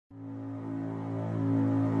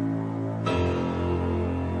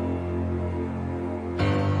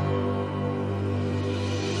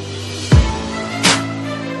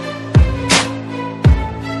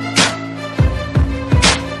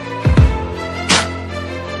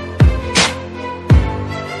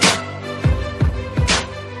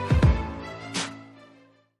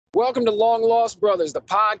Welcome to Long Lost Brothers, the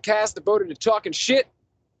podcast devoted to talking shit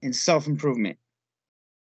and self-improvement.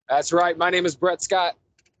 That's right. My name is Brett Scott.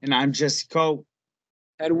 And I'm Jesse Cole.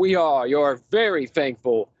 And we are your very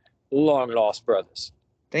thankful Long Lost Brothers.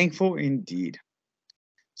 Thankful indeed.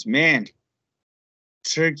 So, man,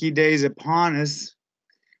 Turkey Day's upon us.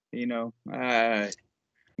 You know,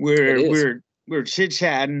 we're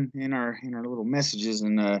chit-chatting in our little messages,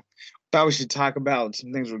 and thought we should talk about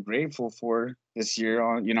some things we're grateful for this year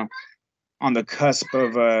on the cusp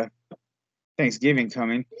of Thanksgiving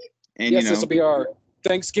coming. And yes, this will be our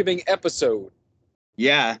Thanksgiving episode.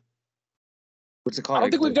 Yeah. What's it called? I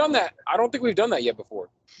don't think we've done that. I don't think we've done that yet before.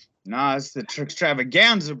 Nah, it's the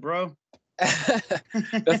extravaganza, bro.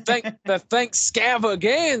 the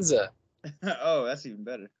Thankscavaganza. Oh, that's even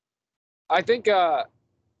better. I think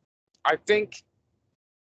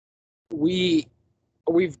we've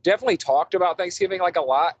definitely talked about Thanksgiving like a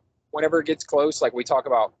lot whenever it gets close. Like we talk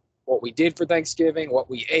about what we did for Thanksgiving, what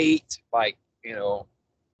we ate, like, you know,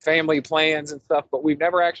 family plans and stuff, but we've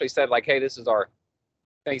never actually said like, hey, this is our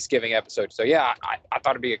Thanksgiving episode. So yeah, I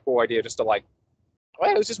thought it'd be a cool idea just to like,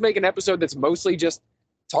 well, let's just make an episode that's mostly just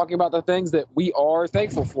talking about the things that we are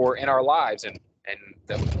thankful for in our lives and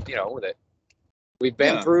the, you know, that we've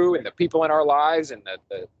been through and the people in our lives and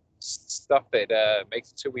the stuff that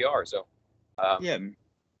makes us who we are. So I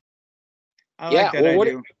like that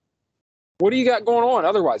idea. What do you got going on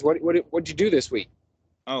otherwise? What'd you do this week?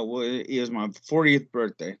 Oh, well, it was my 40th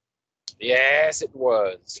birthday. Yes, it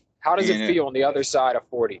was. How does it feel on the other side of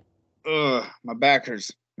 40? My back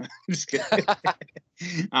hurts. Just kidding.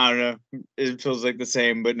 I don't know. It feels like the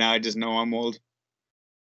same, but now I just know I'm old.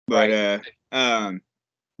 But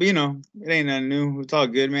but you know, it ain't nothing new. It's all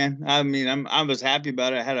good, man. I mean, I was happy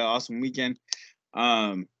about it. I had an awesome weekend.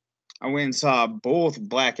 I went and saw both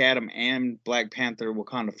Black Adam and Black Panther: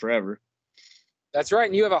 Wakanda Forever. That's right,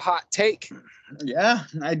 and you have a hot take. Yeah,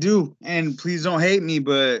 I do. And please don't hate me,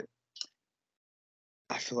 but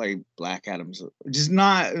I feel like Black Adam's just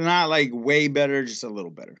not like way better, just a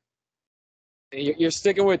little better. You're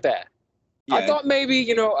sticking with that. Yeah. I thought maybe,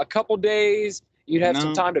 you know, a couple days you'd have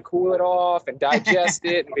some time to cool it off and digest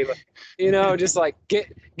it and be like, you know, just like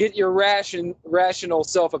get your rational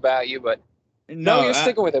self about you. But no, you're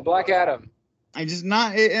sticking with it, Black Adam. I just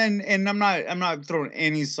not, and I'm not throwing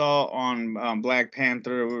any salt on Black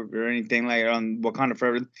Panther or anything like on Wakanda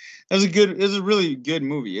Forever. It was a really good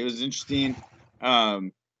movie. It was interesting.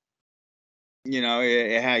 You know,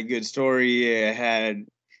 it had a good story. It had,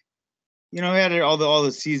 you know, it had all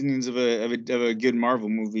the seasonings of a good Marvel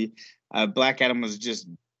movie. Black Adam was just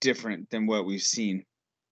different than what we've seen.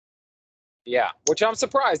 Yeah, which I'm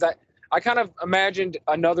surprised. I kind of imagined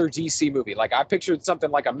another DC movie. Like I pictured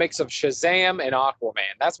something like a mix of Shazam and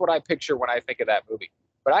Aquaman. That's what I picture when I think of that movie.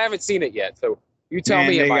 But I haven't seen it yet. So you tell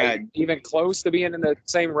me, am I even close to being in the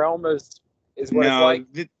same realm as what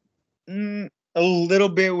it's like? A little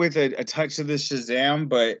bit with a touch of the Shazam,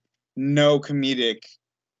 but no comedic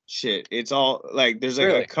shit. It's all like there's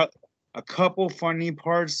like a couple funny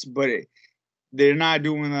parts, but they're not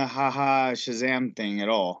doing the haha Shazam thing at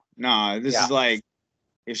all. Nah, this is like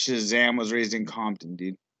if Shazam was raised in Compton,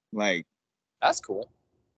 dude. Like that's cool.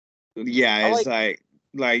 Yeah, it's like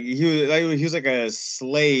he was like a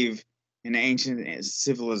slave in ancient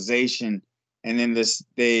civilization, and then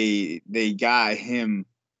they got him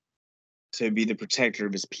to be the protector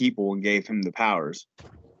of his people and gave him the powers.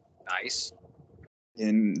 Nice.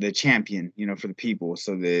 And the champion, you know, for the people,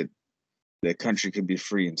 so that the country could be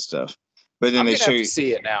free and stuff. But then they show you to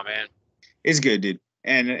see it now, man. It's good, dude.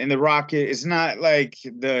 And the Rock, it's not like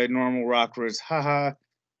the normal Rock where it's haha,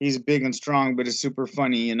 he's big and strong, but it's super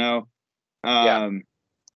funny, you know.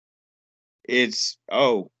 It's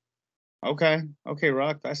okay,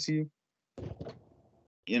 Rock, I see you.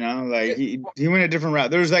 You know, like he went a different route.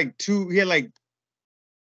 There's like he had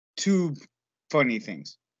two funny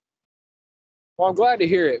things. Well, I'm glad to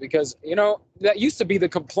hear it because, you know, that used to be the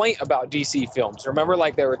complaint about DC films. Remember,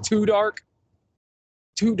 like they were too dark,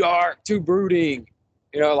 too brooding.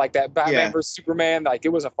 You know, like that Batman versus Superman, like it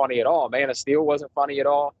wasn't funny at all. Man of Steel wasn't funny at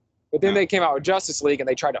all. But then they came out with Justice League and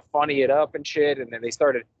they tried to funny it up and shit. And then they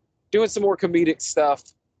started doing some more comedic stuff.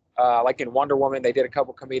 Like in Wonder Woman, they did a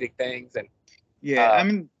couple comedic things. And I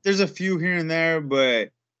mean, there's a few here and there, but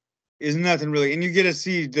it's nothing really. And you get to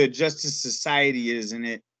see the Justice Society is in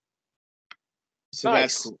it. So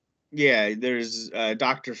that's cool. Yeah, there's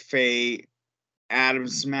Dr. Fate, Atom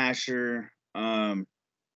Smasher,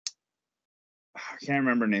 I can't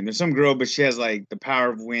remember her name. There's some girl, but she has like the power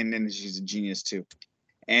of wind and she's a genius too.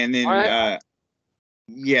 And then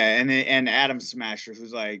and Atom Smasher,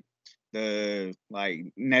 who's like the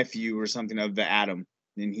nephew or something of the Atom.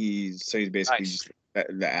 and he's basically Nice. just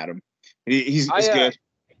the Atom. He's I, it's good.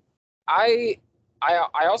 I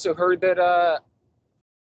also heard that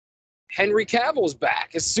Henry Cavill's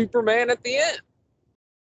back as Superman at the end.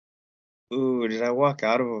 Ooh, did I walk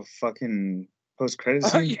out of a fucking post-credit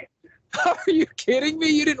scene? Are you kidding me?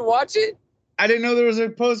 You didn't watch it? I didn't know there was a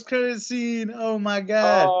post-credit scene. Oh my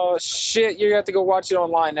god. Oh shit! You have to go watch it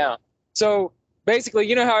online now. So basically,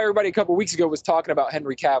 you know how everybody a couple weeks ago was talking about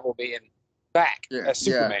Henry Cavill being back as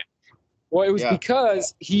Superman. Well, it was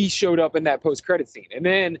because he showed up in that post-credit scene, and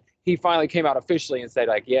then he finally came out officially and said,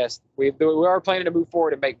 like, yes, we are planning to move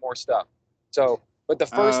forward and make more stuff. So, but the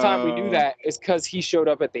first time we do that is because he showed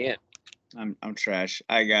up at the end. I'm trash.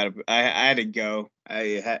 I had to go.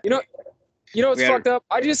 You know what's fucked up?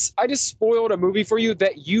 I just spoiled a movie for you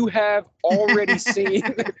that you have already seen,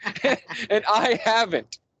 and I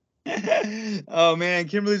haven't. Oh man,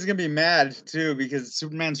 Kimberly's gonna be mad too because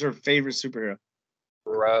Superman's her favorite superhero.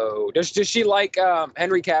 Bro, does she like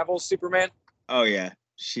Henry Cavill's Superman? Oh yeah,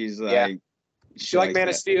 she's like. She like Man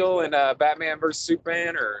of Steel and Batman vs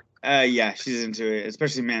Superman, or? Yeah, she's into it,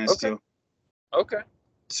 especially Man of Steel. Okay.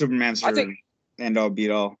 Superman's her end all beat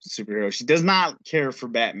all superhero. She does not care for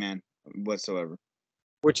Batman whatsoever,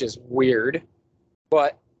 which is weird,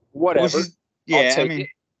 but whatever. Well, I mean,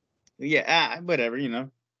 whatever, you know.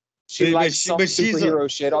 She likes some superhero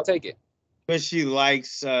shit. I'll take it. But she liked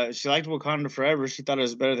Wakanda Forever. She thought it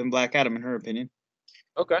was better than Black Adam, in her opinion.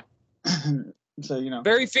 Okay. So you know,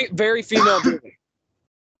 very female driven.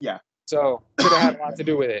 Yeah. So could have had a lot to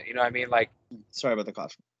do with it. You know what I mean? Like, sorry about the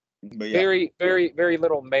cough. But yeah. Very, very, very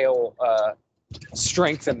little male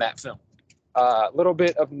strength in that film. A little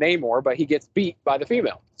bit of Namor, but he gets beat by the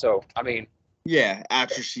female. So I mean. Yeah,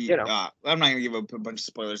 after she, you know, I'm not gonna give up a bunch of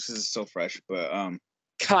spoilers because it's still fresh, but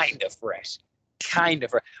kind of fresh.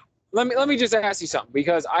 Let me just ask you something,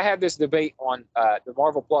 because I had this debate on the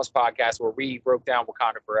Marvel Plus podcast where we broke down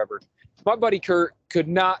Wakanda Forever. My buddy Kurt could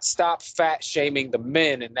not stop fat shaming the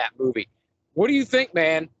men in that movie. What do you think,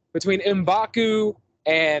 man, between M'Baku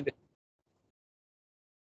and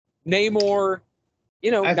Namor,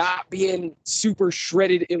 not being super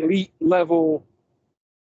shredded elite level?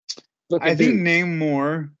 I think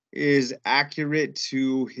Namor is accurate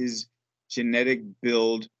to his genetic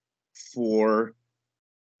build for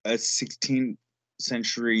a 16th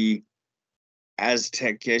century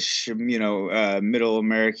Aztecish, Middle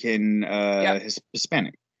American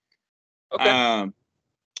Hispanic. Okay.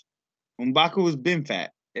 M'Baku was been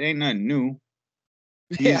fat. It ain't nothing new.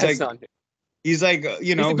 He's not new. He's like,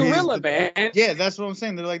 he's a gorilla, man. Yeah, that's what I'm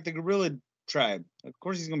saying. They're like the gorilla tribe. Of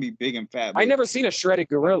course, he's gonna be big and fat. I never seen a shredded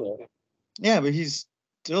gorilla. Yeah, but he's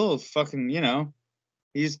still fucking,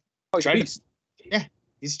 he's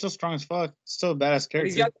he's still strong as fuck. Still a badass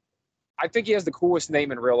character. I think he has the coolest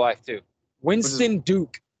name in real life too. Winston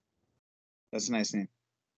Duke. That's a nice name.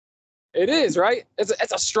 It is, right? It's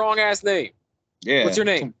a strong ass name. Yeah. What's your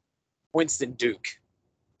name? Winston Duke.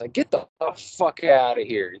 Like, get the fuck out of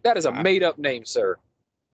here. That is a made up name, sir.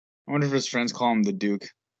 I wonder if his friends call him the Duke.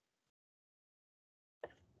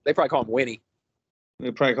 They probably call him Winnie. They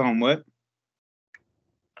probably call him what?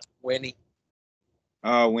 Winnie.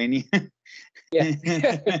 Oh, Winnie.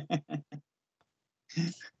 Yeah.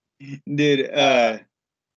 Dude,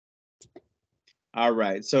 all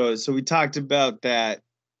right. So we talked about that.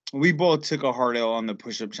 We both took a hard L on the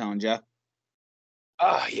push-up challenge, yeah?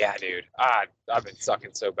 Oh, yeah, dude. I've been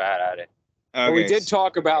sucking so bad at it. Okay. But we did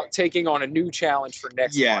talk about taking on a new challenge for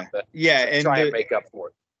next month. And try and make up for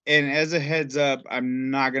it. And as a heads up, I'm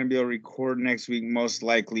not going to be able to record next week. Most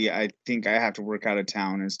likely, I think I have to work out of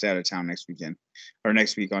town and stay out of town next weekend, or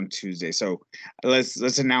next week on Tuesday. So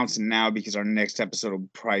let's announce it now, because our next episode will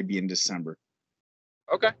probably be in December.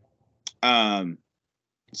 Okay.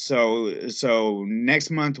 So next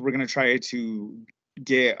month we're going to try to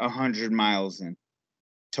get 100 miles in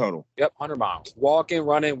total. Yep, 100 miles. Walking,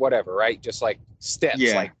 running, whatever, right? Just like steps,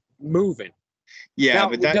 like moving. Yeah, now,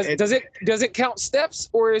 but does it count steps,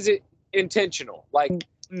 or is it intentional? Like,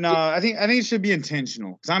 no, I think it should be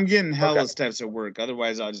intentional, because I'm getting hella steps at work.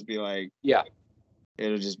 Otherwise, I'll just be like,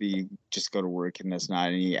 it'll just go to work, and that's not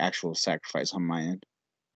any actual sacrifice on my end.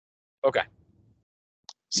 Okay.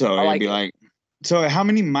 So it'd be like, so how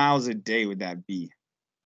many miles a day would that be?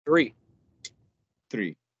 3.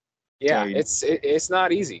 Yeah, so it's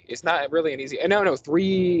not easy. It's not really an easy. No,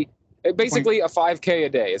 3. Basically, a 5K a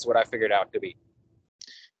day is what I figured out to be.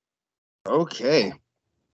 Okay.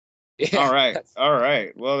 Yeah. All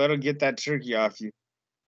right. Well, that'll get that turkey off you.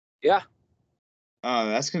 Yeah. Oh,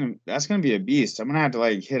 that's gonna be a beast. I'm gonna have to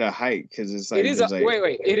like hit a hike because it's like It is there's like.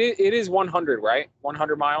 wait. It is 100, right?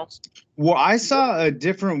 100 miles. Well, I saw a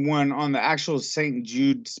different one on the actual St.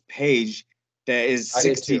 Jude's page that is I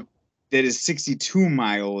did 60 too. that is 62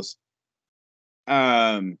 miles.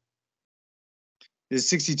 Um, it's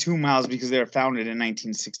 62 miles because they were founded in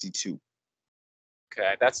 1962.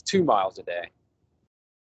 Okay, that's 2 miles a day.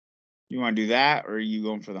 You want to do that, or are you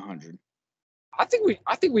going for the 100? I think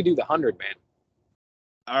we do the 100, man.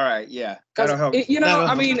 All right, yeah, Because that'll help.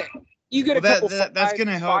 I mean, you get Well, a couple that's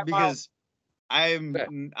gonna help 5 miles.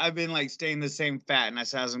 because I've been like staying the same fat, and I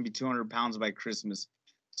said I was gonna be 200 pounds by Christmas.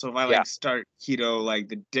 So if I Yeah. like start keto like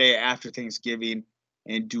the day after Thanksgiving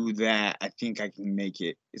and do that, I think I can make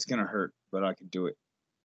it. It's gonna hurt, but I can do it.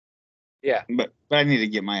 Yeah. But I need to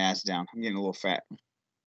get my ass down. I'm getting a little fat, a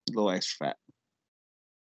little extra fat.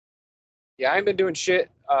 Yeah, I ain't been doing shit.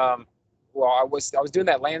 Well, I was doing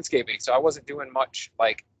that landscaping, so I wasn't doing much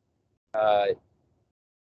like uh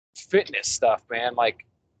fitness stuff, man. Like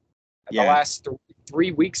the Yeah, last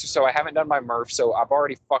 3 weeks or so, I haven't done my Murph, so I've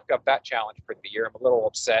already fucked up that challenge for the year. I'm a little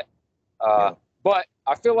upset, yeah, but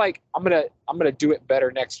I feel like I'm gonna do it better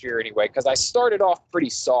next year anyway because I started off pretty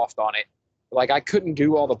soft on it. Like I couldn't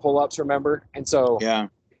do all the pull-ups, remember? And so yeah.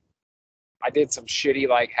 I did some shitty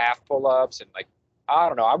like half pull-ups and like I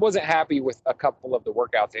don't know. I wasn't happy with a couple of the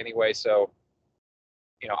workouts anyway, so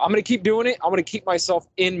I'm gonna keep doing it. I'm gonna keep myself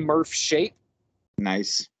in Murph shape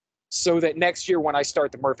Nice. so that next year when I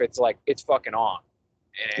start the Murph, it's like it's fucking on,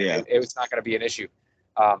 and Yeah. it's not gonna be an issue.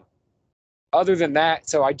 Other than that,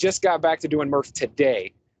 so I just got back to doing Murph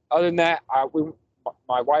today. Other than that,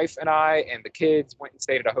 my wife and I and the kids went and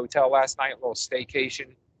stayed at a hotel last night, a little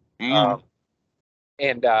staycation. Damn.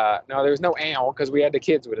 And no, there was no owl because we had the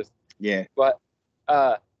kids with us. Yeah. But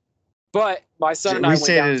my son and I went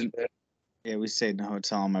down to the, Yeah, we stayed in a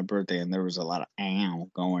hotel on my birthday, and there was a lot of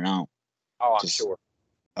going on. oh, I'm sure.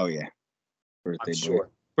 Oh yeah, birthday I'm boy, sure.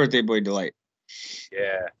 birthday boy delight.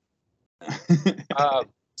 Yeah.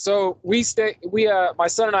 So my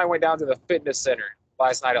son and I went down to the fitness center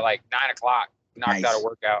last night at like 9 o'clock. Knocked out a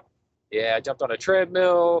workout. Yeah, I jumped on a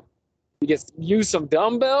treadmill. We just used some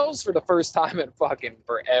dumbbells for the first time in fucking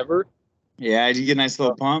forever. Yeah, did you get a nice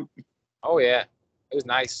little pump? Oh yeah, it was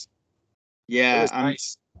nice. Yeah, it was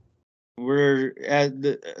nice. We're at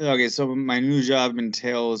okay. So my new job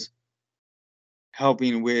entails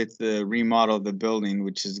helping with the remodel of the building,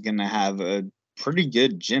 which is gonna have a pretty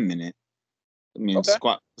good gym in it. I mean, Okay.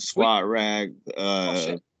 squat rack,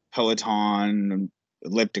 Peloton,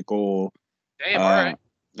 elliptical. Damn, all right.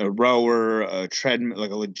 A rower, a treadmill,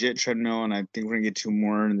 like a legit treadmill, and I think we're gonna get 2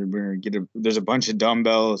 more, and then we're gonna get there's a bunch of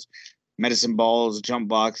dumbbells, medicine balls, jump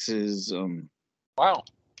boxes. Wow,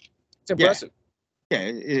 it's impressive. Yeah,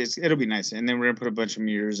 it'll be nice, and then we're gonna put a bunch of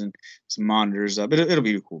mirrors and some monitors up. It'll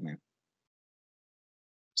be cool, man.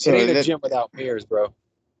 So it ain't a gym without mirrors, bro.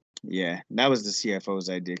 Yeah, that was the CFO's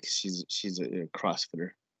idea because she's a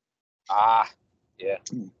CrossFitter. Yeah.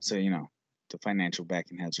 So the financial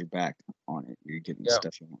backing has your back on it. You're getting the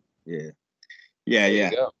stuff you want. Yeah. There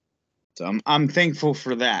you go. So I'm thankful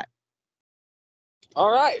for that.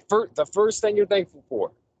 All right, for the first thing you're thankful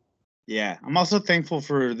for. Yeah, I'm also thankful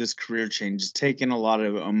for this career change. It's taken a lot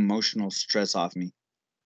of emotional stress off me.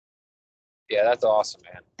 Yeah, that's awesome,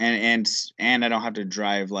 man. And I don't have to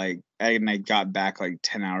drive I got back like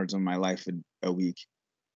 10 hours of my life a week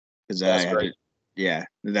because That's great.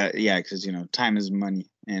 Because time is money,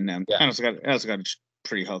 and I also got a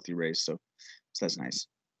pretty healthy raise, so that's nice.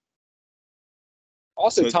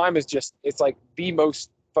 Also, time is it's like the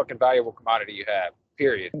most fucking valuable commodity you have.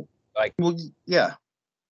 Period. Like, well, yeah,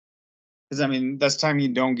 because I mean that's time you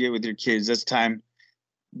don't get with your kids. That's time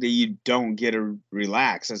that you don't get to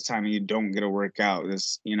relax. That's time you don't get to work out.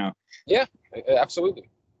 Yeah, absolutely.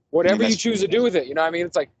 Whatever you choose to do with it, you know what I mean?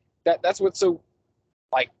 It's like that's what's so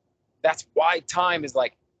like that's why time is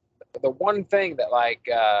like the one thing that like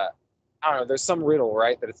I don't know, there's some riddle,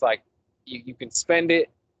 right? That it's like you can spend it,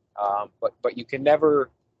 but you can never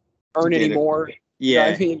earn any more. You know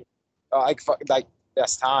what I mean? Like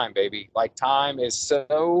that's time, baby. Like time is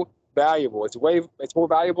so valuable. It's more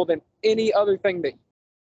valuable than any other thing that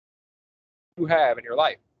you have in your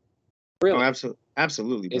life. Really. Oh,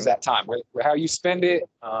 absolutely. Is that time? How you spend it,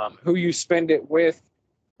 who you spend it with,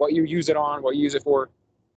 what you use it on, what you use it for.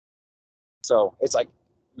 So it's like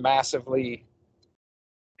massively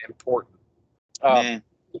important. Man,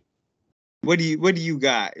 what do you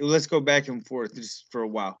got? Let's go back and forth just for a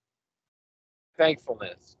while.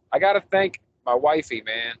 Thankfulness. I gotta thank my wifey,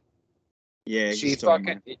 man. Yeah, she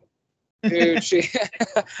fucking dude.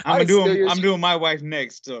 I'm doing my wife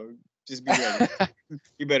next, so just be ready.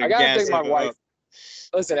 You better. I gotta thank my wife.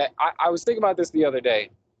 Listen, I was thinking about this the other day.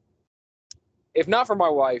 If not for my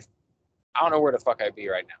wife, I don't know where the fuck I'd be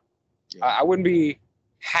right now. Yeah. I wouldn't be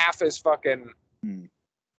half as fucking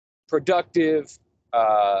productive,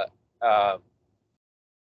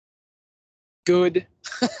 good.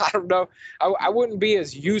 I don't know. I wouldn't be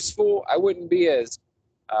as useful. I wouldn't be as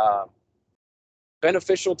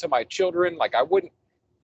beneficial to my children. Like I wouldn't.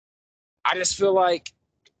 I just feel like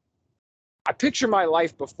I picture my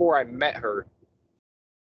life before I met her,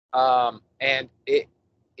 and it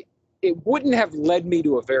wouldn't have led me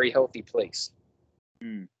to a very healthy place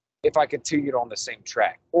if I continued on the same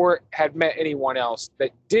track or had met anyone else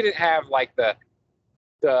that didn't have like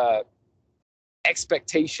the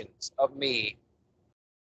expectations of me.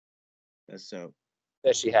 That's so.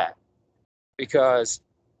 That she had, because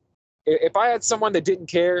if I had someone that didn't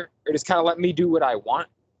care or just kind of let me do what I want,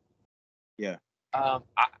 yeah,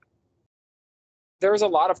 there's a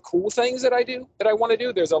lot of cool things that I do that I want to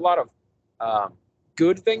do. There's a lot of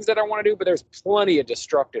good things that I want to do, but there's plenty of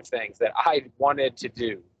destructive things that I wanted to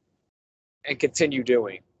do and continue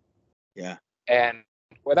doing. Yeah. And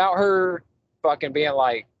without her fucking being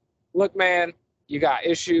like, look, man, you got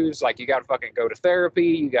issues. Like, you got to fucking go to therapy.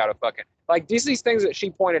 You got to fucking, like, these things that she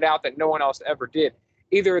pointed out that no one else ever did.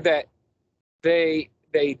 Either that they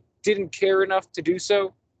didn't care enough to do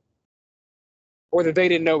so, or that they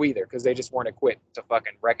didn't know either because they just weren't equipped to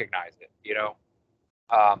fucking recognize it, you know?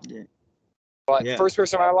 Yeah. But Yeah. first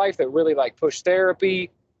person in my life that really like pushed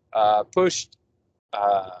therapy, pushed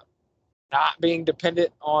not being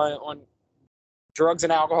dependent on drugs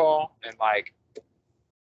and alcohol, and like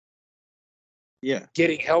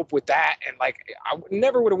getting help with that. And like I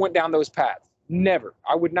never would have went down those paths. Never.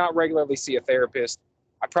 I would not regularly see a therapist.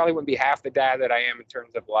 I probably wouldn't be half the dad that I am in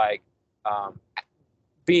terms of like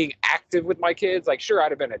being active with my kids. Like, sure,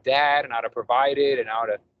 I'd have been a dad and I'd have provided and I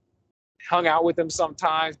would have hung out with them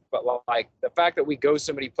sometimes, but like the fact that we go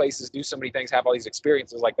so many places, do so many things, have all these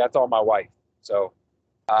experiences, like that's all my wife. So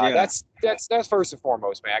that's first and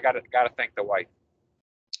foremost, man. I gotta thank the wife.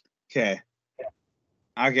 Okay,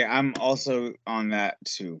 I'm also on that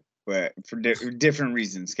too, but for different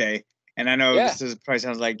reasons. Okay, and I know this probably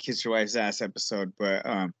sounds like Kiss Your Wife's Ass episode, but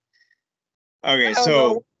okay,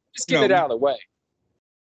 so just get it out of the way.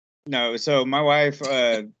 No, so my wife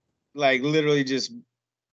like literally just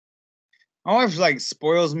my wife like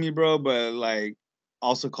spoils me, bro, but like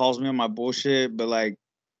also calls me on my bullshit, but like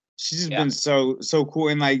she's just been so cool,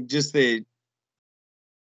 and like just the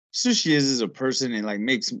so she is as a person, and like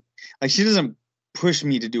makes like she doesn't push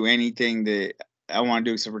me to do anything that I want to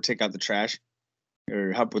do except for take out the trash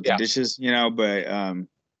or help with the dishes, you know, but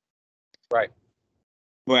right.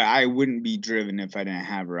 But I wouldn't be driven if I didn't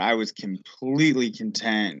have her. I was completely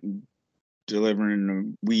content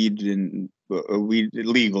delivering weed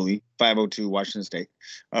legally, 502 Washington State,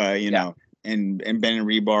 you know, and Ben and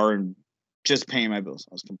Rebar, and just paying my bills.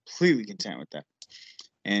 I was completely content with that.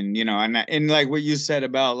 And you know, and like what you said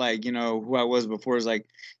about like, you know, who I was before is like,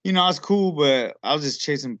 you know, I was cool, but I was just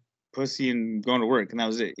chasing pussy and going to work, and that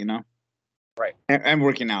was it, you know. Right. And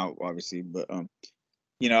working out, obviously, but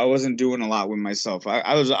you know, I wasn't doing a lot with myself.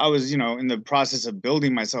 I was, you know, in the process of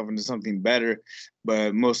building myself into something better,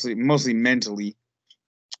 but mostly mentally.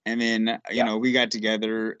 And then, you know, we got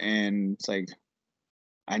together, and it's like,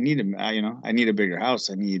 I need a bigger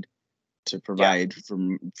house. I need to provide for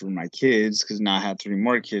my kids, because now I have 3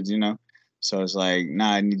 more kids, you know. So it's like,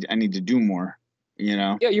 nah, I need to do more, you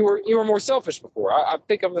know. Yeah, you were more selfish before. I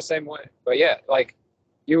think I'm the same way. But yeah, like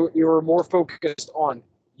you were more focused on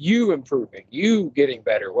you improving, you getting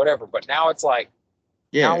better, whatever. But now it's like,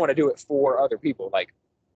 now I want to do it for other people, like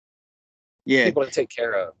people to take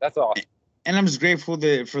care of. That's all. And I'm just grateful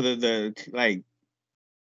that for the like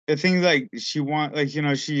the things like she want, like, you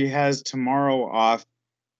know, she has tomorrow off,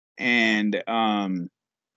 and about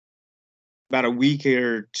a week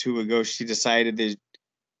or 2 ago she decided that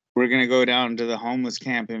we're gonna go down to the homeless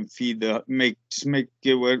camp and feed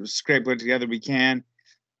scrape what together we can,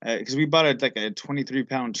 because we bought like a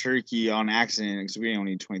 23-pound turkey on accident, because we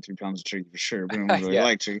only need 23 pounds of turkey for sure. We don't really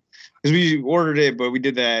like turkey, because we ordered it, but we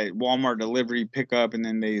did that Walmart delivery pickup, and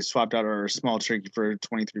then they swapped out our small turkey for a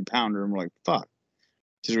 23-pounder, and we're like, fuck,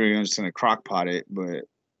 because we were just gonna crock pot it. But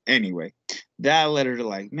anyway, that led her to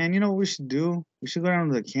like, man, you know what we should do? We should go down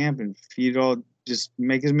to the camp and feed all, just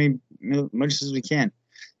make as much as we can,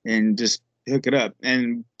 and just hook it up.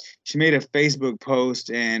 And she made a Facebook post,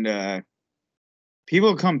 and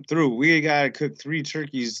people come through. We gotta cook 3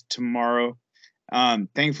 turkeys tomorrow.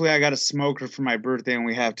 Thankfully, I got a smoker for my birthday, and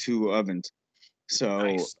we have 2 ovens.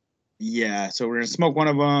 So yeah, so we're gonna smoke one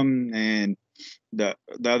of them, and the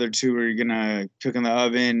other 2 are gonna cook in the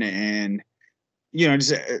oven. And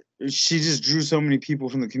just she just drew so many people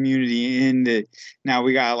from the community in that now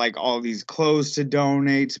we got like all these clothes to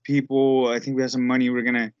donate to people. I think we have some money. We're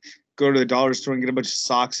gonna go to the dollar store and get a bunch of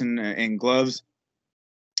socks and gloves,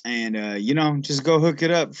 and just go hook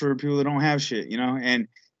it up for people that don't have shit, and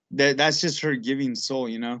that's just her giving soul,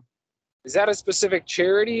 Is that a specific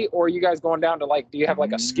charity, or are you guys going down to do you have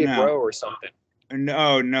like a Skid No. Row or something?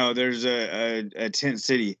 No, there's a tent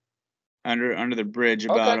city under the bridge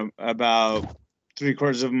Okay. about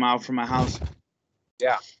 3/4 of a mile from my house.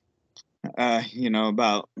 Yeah.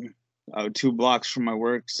 About 2 blocks from my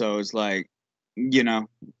work. So it's like,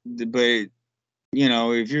 but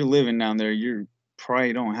if you're living down there, you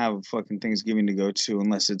probably don't have a fucking Thanksgiving to go to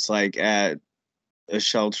unless it's like at a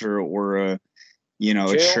shelter or a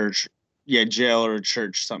Jail? church. Yeah, jail or a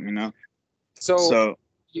church, something. So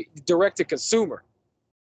direct to consumer.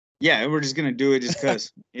 Yeah, we're just gonna do it just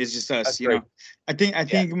because it's just us, That's great. I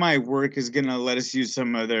think my work is gonna let us use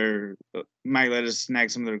might let us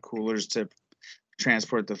snag some of their coolers to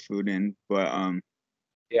transport the food in, but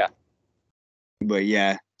yeah. But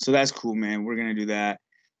yeah, so that's cool, man. We're gonna do that,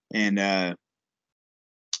 and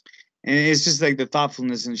it's just like the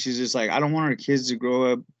thoughtfulness, and she's just like, I don't want our kids to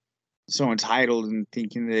grow up so entitled and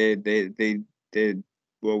thinking that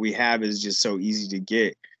what we have is just so easy to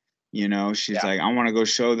get. She's like, I want to go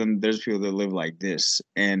show them there's people that live like this,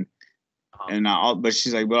 and but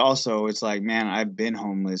she's like, but also it's like, man, I've been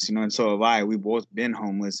homeless, and so have I. We both been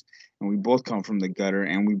homeless, and we both come from the gutter,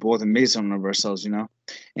 and we both have made something of ourselves,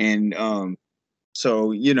 and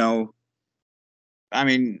so I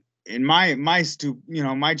mean, in my my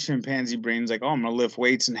chimpanzee brain's like, oh, I'm gonna lift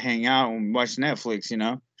weights and hang out and watch Netflix,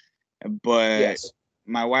 but yes.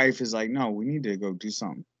 My wife is like, no, we need to go do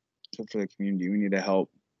something for the community. We need to help.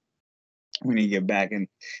 We need to get back, and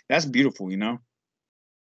that's beautiful,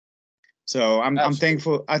 So I'm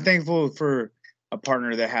thankful. I'm thankful for a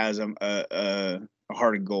partner that has a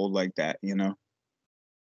heart of gold like that,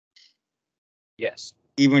 Yes.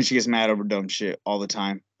 Even when she gets mad over dumb shit all the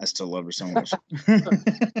time, I still love her so much.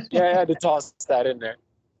 Yeah, I had to toss that in there.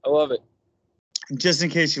 I love it. Just in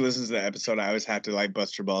case she listens to the episode, I always have to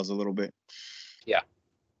bust her balls a little bit. Yeah.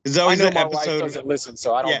 There's always I know an my episode. wife doesn't listen,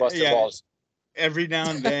 so I don't bust her balls. Every now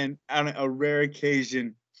and then, on a rare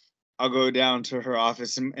occasion, I'll go down to her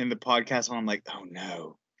office in the podcast, and I'm like, oh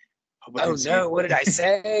no. Oh no, what did I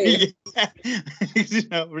say?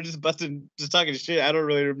 We're just talking shit. I don't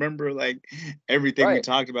really remember everything we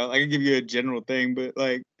talked about. I can give you a general thing, but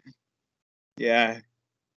yeah.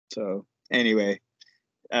 So anyway,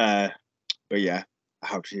 but yeah, I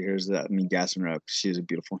hope she hears that me gassing her up. She is a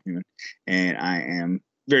beautiful human, and I am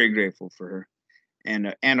very grateful for her,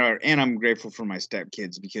 and I'm grateful for my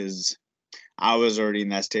stepkids because I was already in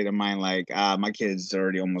that state of mind, my kids are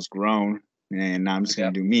already almost grown, and now I'm just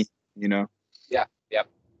gonna do me, Yeah. Yep.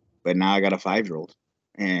 But now I got a 5-year-old,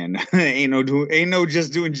 and ain't no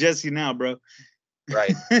just doing Jesse now, bro.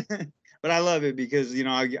 Right. But I love it because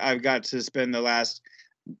I've got to spend the last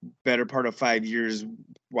better part of 5 years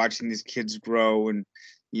watching these kids grow and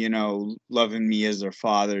loving me as their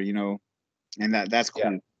father, and that's cool.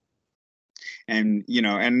 Yeah. And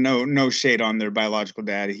and no shade on their biological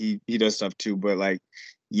dad. He does stuff too, but but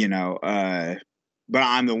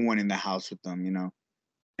I'm the one in the house with them,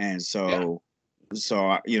 and so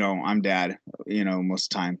I'm dad, most of the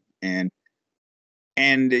time, and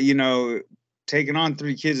taking on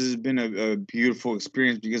 3 kids has been a beautiful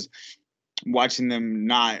experience because watching them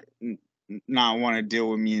not want to deal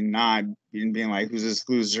with me and being like, who's this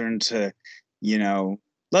loser, and to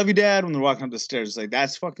love you, dad, when they're walking up the stairs,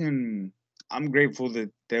 that's fucking. I'm grateful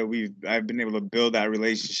that I've been able to build that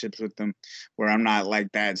relationships with them where I'm not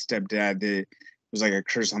like that stepdad that was like a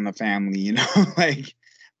curse on the family,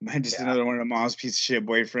 just another one of the mom's piece of shit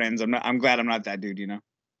boyfriends. I'm glad I'm not that dude,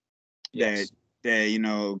 Yes.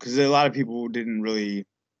 That because a lot of people didn't really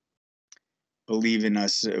believe in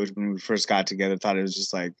us when we first got together, thought it was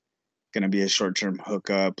just gonna be a short-term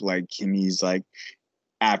hookup, like Kimmy's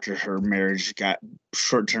after her marriage got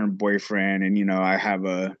short-term boyfriend, and I have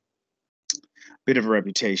a bit of a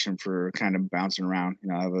reputation for kind of bouncing around.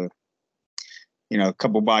 I have a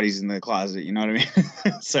couple bodies in the closet. You know what I mean?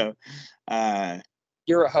 So,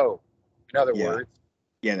 you're a hoe. In other words.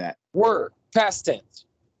 Yeah, that. Were past tense.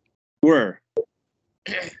 Were.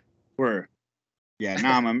 Yeah.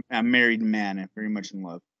 Now I'm a married man and very much in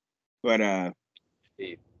love. But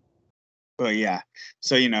Indeed. But yeah.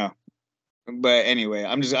 So But anyway,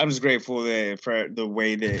 I'm just grateful for the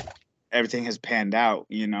way that everything has panned out.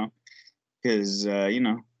 Because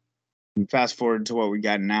fast forward to what we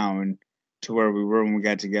got now and to where we were when we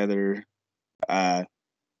got together, I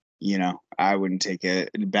wouldn't take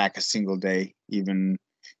it back a single day. even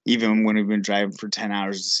when we've been driving for 10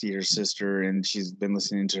 hours to see her sister and she's been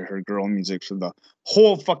listening to her girl music for the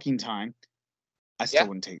whole fucking time. I still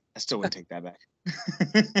wouldn't take that back.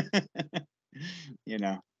 You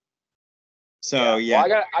know. So yeah.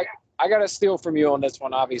 Well, I got to steal from you on this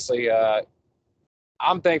one. Obviously,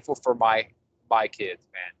 I'm thankful for my kids,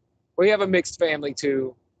 man. We have a mixed family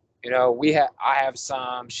too. You know, I have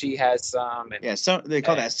some, she has some, and so they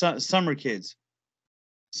call that summer kids.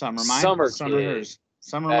 Summer mine, summer hers.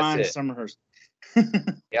 Summer That's mine, it. summer hers.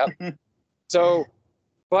 Yep. So,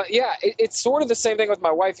 but yeah, it's sort of the same thing with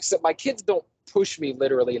my wife, except my kids don't push me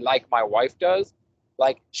literally like my wife does.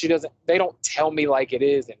 Like they don't tell me like it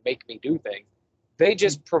is and make me do things. They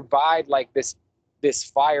just provide like this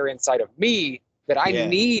fire inside of me that I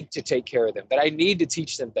need to take care of them, that I need to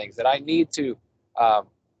teach them things, that I need to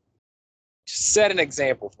set an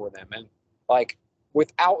example for them. And like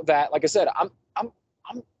without that, like I said, I'm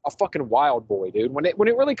a fucking wild boy, dude. When it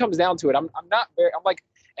really comes down to it, I'm like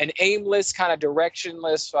an aimless, kind of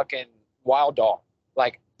directionless fucking wild dog.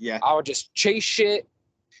 Like I would just chase shit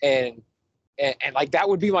and like that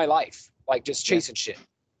would be my life. Like just chasing shit.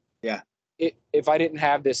 Yeah. If I didn't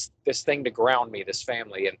have this thing to ground me, this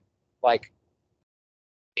family, and like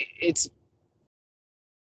it's,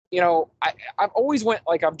 you know, I've always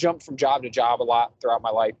I've jumped from job to job a lot throughout my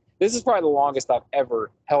life. This is probably the longest I've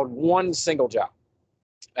ever held one single job.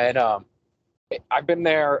 And I've been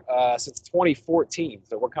there since 2014.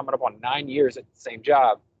 So we're coming up on 9 years at the same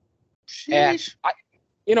job. Sheesh.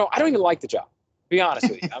 And I don't even like the job, to be honest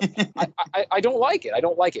with you. I don't like it. I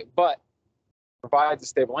don't like it, but it provides a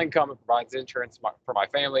stable income. It provides insurance for my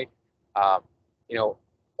family. You know,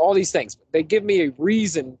 all these things. They give me a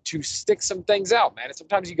reason to stick some things out, man. And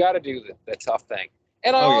sometimes you got to do the tough thing.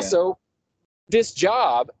 And this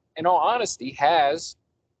job, in all honesty, has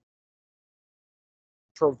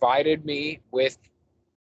provided me with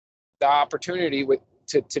the opportunity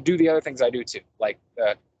to do the other things I do too, like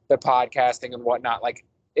the podcasting and whatnot. Like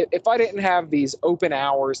if I didn't have these open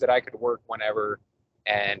hours that I could work whenever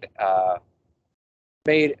and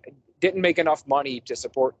didn't make enough money to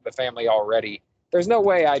support the family already, there's no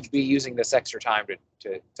way I'd be using this extra time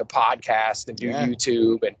to podcast and do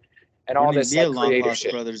YouTube and all this like creative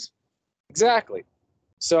shit. Brothers. Exactly.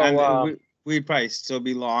 So we'd probably still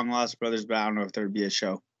be long lost brothers, but I don't know if there'd be a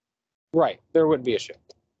show. Right. There wouldn't be a show.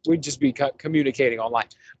 We'd just be communicating online.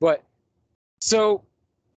 But so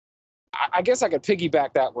I guess I could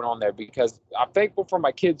piggyback that one on there because I'm thankful for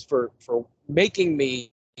my kids for making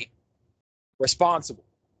me responsible.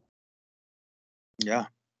 Yeah.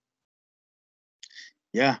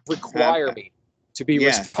 Yeah. Require me to be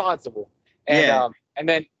responsible. And and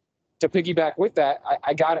then to piggyback with that,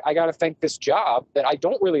 I got to thank this job that I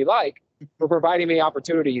don't really like for providing me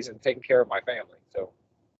opportunities and taking care of my family. So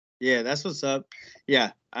yeah, that's what's up.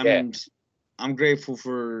 Yeah, I'm grateful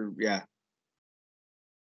for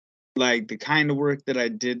like the kind of work that I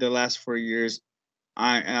did the last 4 years.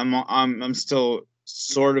 I'm still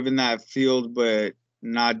sort of in that field, but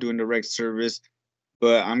not doing direct service.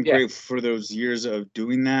 But I'm grateful for those years of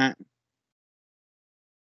doing that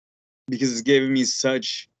because it's given me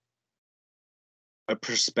such a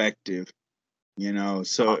perspective, you know.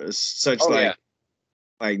 So such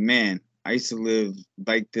like man, I used to live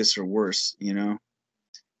like this or worse, you know.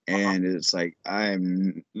 And it's like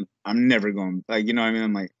I'm never going, like, you know what I mean?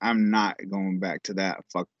 I'm like, I'm not going back to that.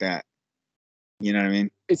 Fuck that. You know what I mean?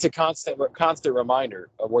 It's a constant reminder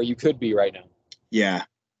of where you could be right now. Yeah.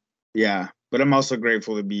 Yeah. But I'm also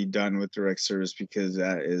grateful to be done with direct service because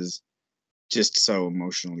that is just so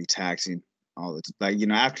emotionally taxing. All the like, you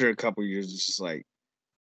know, after a couple years, it's just like,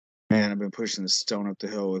 man, I've been pushing the stone up the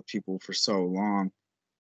hill with people for so long.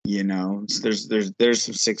 You know, so there's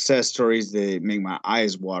some success stories that make my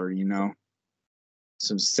eyes water, you know.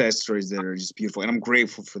 Some success stories that are just beautiful. And I'm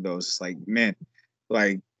grateful for those. It's like, man,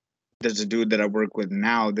 like there's a dude that I work with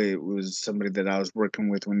now that was somebody that I was working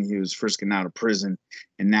with when he was first getting out of prison.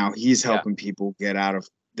 And now he's helping people that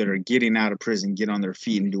are getting out of prison, get on their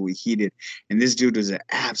feet and do what he did. And this dude was an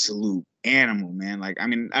absolute animal, man. Like, I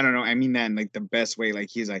mean, I don't know. I mean that in like the best way. Like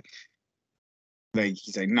he's like,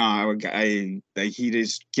 nah, he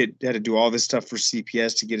just had to do all this stuff for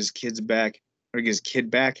CPS to get his kids back or get his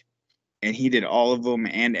kid back. And he did all of them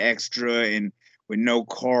and extra, and with no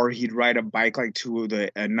car, he'd ride a bike like to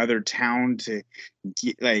another town to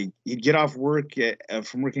get, like, he'd get off work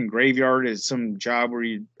from working graveyard at some job where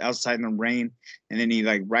he'd outside in the rain, and then he'd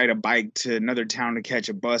like ride a bike to another town to catch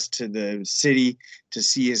a bus to the city to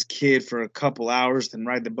see his kid for a couple hours, then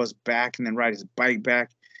ride the bus back and then ride his bike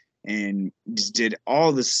back. And just did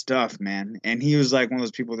all this stuff, man. And he was like one of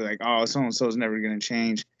those people that like, oh, so-and-so is never going to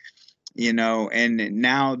change. you know, and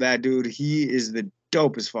now that dude, he is the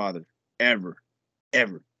dopest father ever,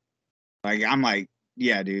 ever. Like I'm like,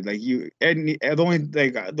 yeah, dude. Like you, and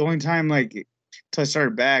the only time like till I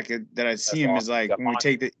started back that I see That's him is awesome. like Got when we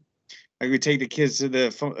mine. take the kids to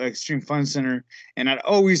the Extreme Fun Center, and I'd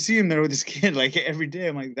always see him there with this kid like every day.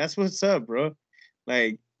 I'm like, that's what's up, bro.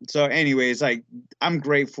 Like so. Anyways, like I'm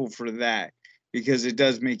grateful for that because it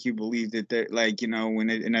does make you believe that they're like, you know, when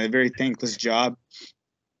in a very thankless job,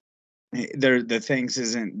 the thanks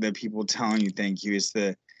isn't the people telling you thank you. It's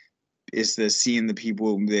the seeing the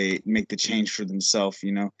people they make the change for themselves.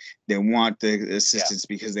 You know, they want the Yeah. assistance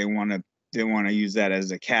because they want to use that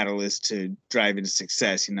as a catalyst to drive into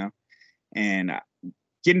success. You know, and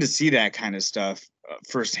getting to see that kind of stuff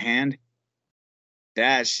firsthand,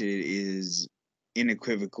 that shit is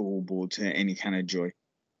unequivocal to any kind of joy.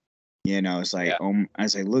 You know, it's like, Yeah. I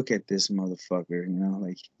was like, look at this motherfucker. You know,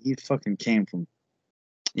 like he fucking came from,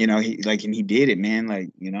 you know, he like, and he did it, man. Like,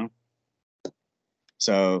 you know,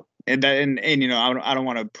 so and you know, I don't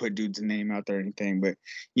want to put dude's name out there or anything, but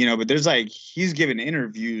you know, but there's like he's given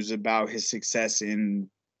interviews about his success in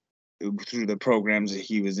through the programs that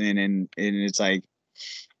he was in, and it's like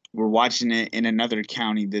we're watching it in another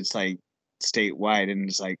county that's like statewide, and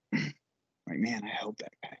it's like man, I hope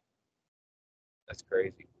that guy. That's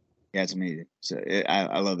crazy. Yeah, it's amazing. So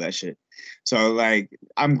I love that shit. So like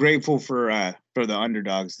I'm grateful for the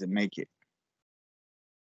underdogs that make it.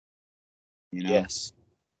 You know. Yes.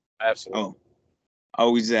 Absolutely. Oh,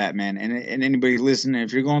 always that, man. And anybody listening,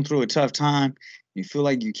 if you're going through a tough time, you feel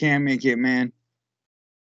like you can't make it, man.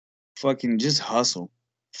 Fucking just hustle.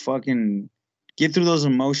 Fucking get through those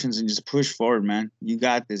emotions and just push forward, man. You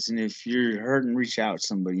got this. And if you're hurting, reach out to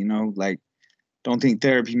somebody. You know, like don't think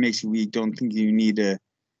therapy makes you weak. Don't think you need to.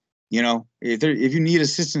 You know, if you need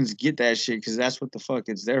assistance, get that shit because that's what the fuck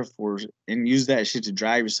it's there for, and use that shit to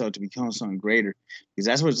drive yourself to become something greater because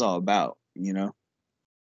that's what it's all about. You know.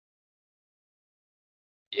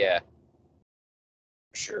 Yeah.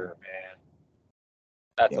 Sure, man.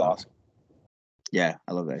 That's Yeah. awesome. Yeah,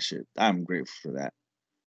 I love that shit. I'm grateful for that.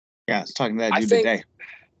 Yeah, I was talking to that I dude think today.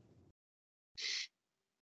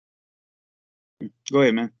 Go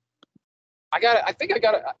ahead, man. I think I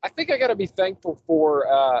gotta be thankful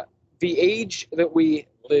for the age that we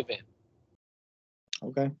live in.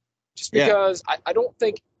 Okay. Just Yeah. because I don't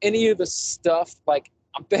think any of the stuff like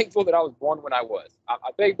I'm thankful that I was born when I was.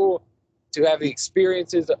 I'm thankful to have the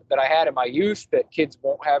experiences that I had in my youth that kids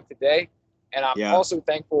won't have today. And I'm Yeah. also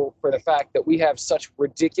thankful for the fact that we have such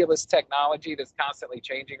ridiculous technology that's constantly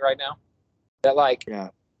changing right now. That like Yeah.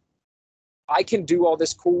 I can do all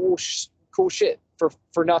this cool shit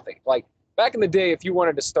for nothing. Like back in the day, if you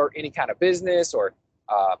wanted to start any kind of business or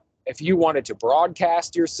if you wanted to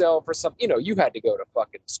broadcast yourself or something, you know, you had to go to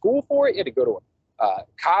fucking school for it. You had to go to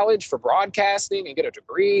college for broadcasting and get a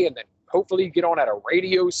degree, and then hopefully get on at a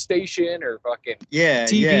radio station or fucking Yeah.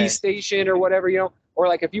 TV Yeah. station or whatever, you know. Or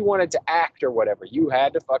like if you wanted to act or whatever, you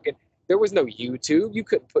had to fucking. There was no YouTube. You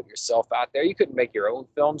couldn't put yourself out there. You couldn't make your own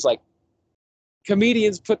films. Like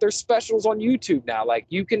comedians put their specials on YouTube now. Like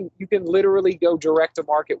you can literally go direct to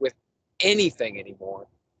market with anything anymore.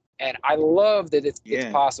 And I love that it's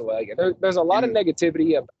Yeah. possible. Like there's a lot of And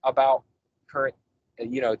negativity about current,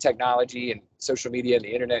 you know, technology and social media and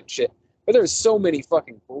the internet and shit. But there's so many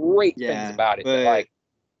fucking great things yeah, about it. That, but like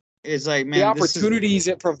it's like, the man, this is opportunities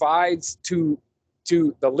it provides to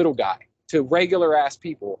the little guy, to regular ass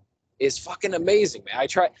people, is fucking amazing, man. I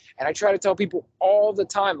try to tell people all the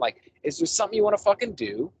time, like, is there something you want to fucking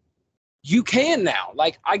do? You can now.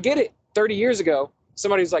 Like, I get it. 30 years ago,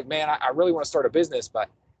 somebody was like, man, I really want to start a business, but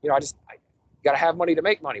you know, I gotta have money to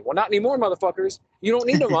make money. Well, not anymore, motherfuckers. You don't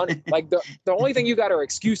need no money. Like the only thing you got are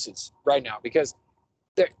excuses right now because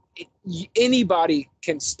there, anybody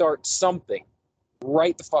can start something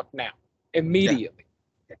right the fuck now, yeah, immediately.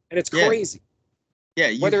 And it's yeah, crazy. yeah.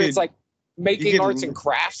 You Whether it's could like making arts and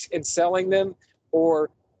crafts and selling them, or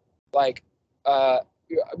like uh,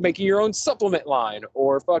 making your own supplement line,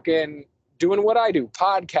 or fucking doing what I do,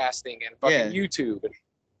 podcasting and fucking yeah, YouTube.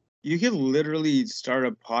 you could literally start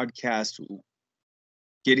a podcast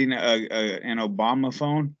getting an Obama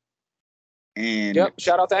phone and Yep.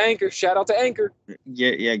 Shout out to Anchor. Shout out to Anchor.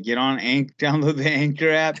 get on download the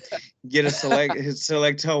Anchor app, get a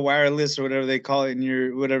Selectel wireless or whatever they call it in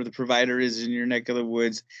your whatever the provider is in your neck of the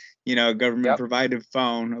woods, you know, government Yep. provided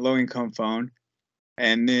phone, a low income phone,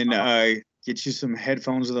 and then get you some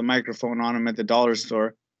headphones with a microphone on them at the dollar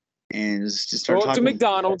store, and just start Go up to talking.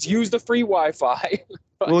 McDonald's. Use the free Wi-Fi.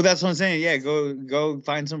 Well, that's what I'm saying. Yeah, go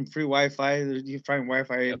find some free Wi-Fi. You can find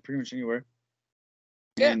Wi-Fi Yep. pretty much anywhere.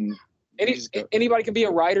 Yeah. And Anybody can be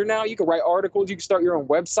a writer now. You can write articles. You can start your own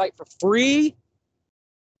website for free.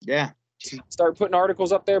 Yeah. Start putting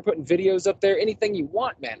articles up there, putting videos up there, anything you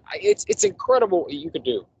want, man. It's incredible what you can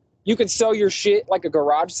do. You can sell your shit like a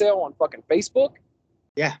garage sale on fucking Facebook.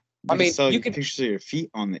 Yeah. You can pictures of your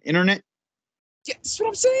feet on the internet. Yeah, that's what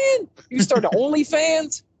I'm saying. You can start the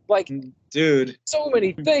OnlyFans. Like, dude, so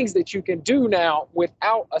many things that you can do now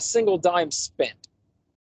without a single dime spent.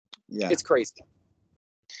 Yeah. It's crazy.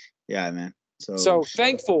 Yeah, man. So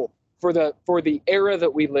thankful for the era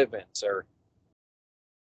that we live in, sir.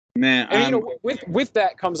 Man, and with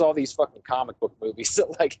that comes all these fucking comic book movies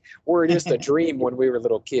that like were just a dream when we were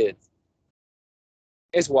little kids.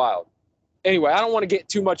 It's wild. Anyway, I don't want to get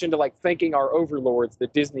too much into like thanking our overlords, the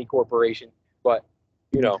Disney Corporation, but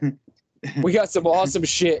you know, we got some awesome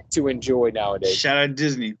shit to enjoy nowadays. Shout out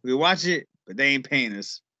Disney. We watch it, but they ain't paying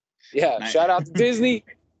us. Yeah, nice. Shout out to Disney.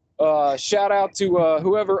 Shout out to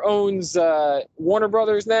whoever owns Warner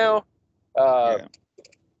Brothers now.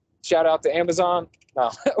 Shout out to Amazon. No,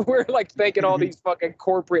 we're like thanking all these fucking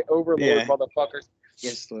corporate overlord motherfuckers.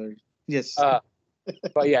 Yes, Lord. Yes.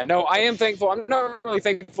 But yeah, no, I am thankful. I'm not really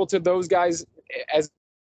thankful to those guys as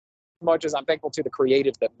much as I'm thankful to the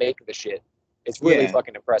creatives that make the shit. It's really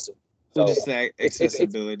fucking impressive. So just that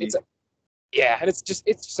accessibility. And it's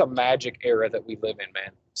just a magic era that we live in,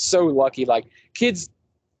 man. So lucky. Like kids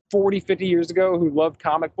 40, 50 years ago who loved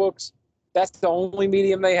comic books, that's the only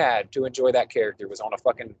medium they had to enjoy that character was on a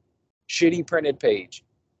fucking shitty printed page.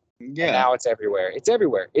 Yeah. And now it's everywhere. It's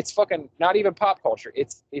everywhere. It's fucking not even pop culture.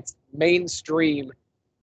 It's mainstream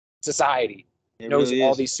society. It knows really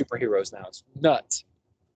all these superheroes now. It's nuts.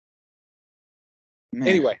 Man.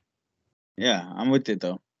 Anyway. Yeah, I'm with it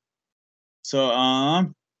though. So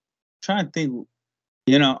trying to think,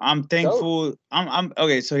 you know, I'm thankful. I'm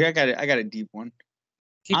okay, so here I got a deep one.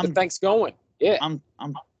 Keep the thanks going. Yeah.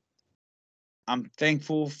 I'm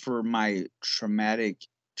thankful for my traumatic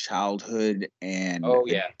childhood and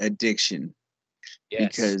addiction. Yes.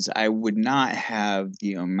 Because I would not have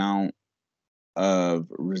the amount of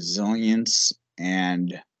resilience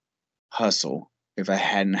and hustle if I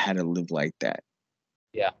hadn't had to live like that.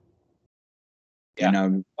 Yeah. You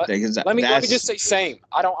know, let me just say same.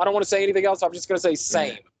 I don't want to say anything else. I'm just going to say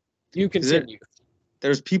same. You continue.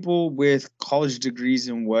 There's people with college degrees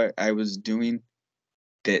in what I was doing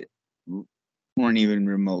that weren't even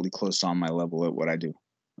remotely close on my level at what I do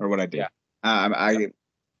or what I did. Yeah. I'm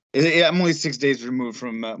only 6 days removed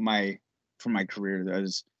from my career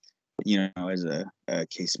as as a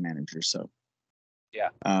case manager. So yeah.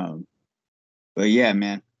 But yeah,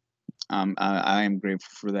 man, I am grateful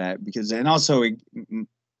for that because, and also it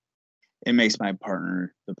makes my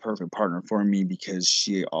partner the perfect partner for me because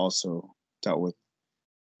she also dealt with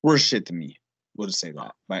worse shit than me. We'll just say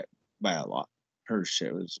that by a lot. Her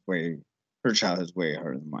childhood is way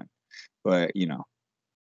harder than mine. But when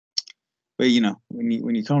you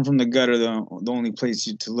come from the gutter, the only place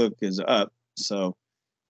to look is up. So,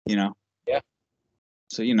 Yeah.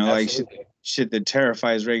 So like shit that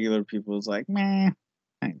terrifies regular people is like, man,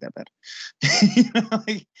 ain't that bad.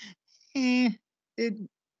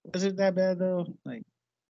 Was it that bad though? Like,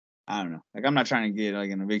 I don't know. Like, I'm not trying to get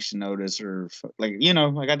like an eviction notice or like,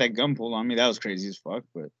 I got that gun pulled on me. That was crazy as fuck.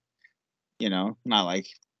 But not like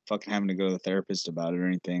fucking having to go to the therapist about it or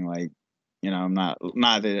anything. Like, I'm not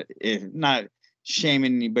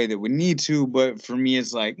shaming anybody that would need to. But for me,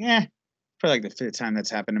 it's like, probably like the fifth time that's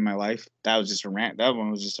happened in my life. That was just that one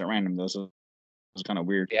was just a random though. So it was kind of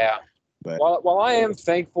weird. Yeah. But while I am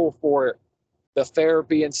thankful for the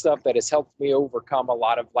therapy and stuff that has helped me overcome a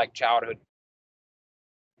lot of like childhood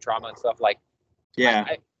trauma and stuff, like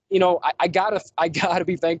I gotta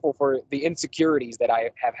be thankful for the insecurities that I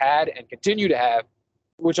have had and continue to have,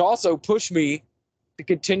 which also push me to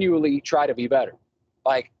continually try to be better.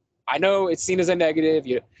 Like, I know it's seen as a negative.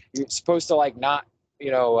 You're supposed to like not,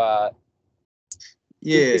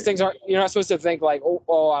 these things aren't. You're not supposed to think like,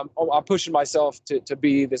 I'm pushing myself to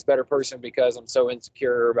be this better person because I'm so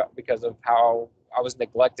insecure because of how I was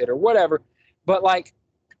neglected or whatever. But like,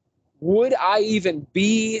 would I even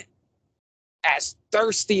be as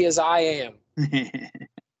thirsty as I am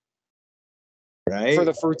right for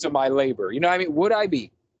the fruits of my labor? You know what I mean?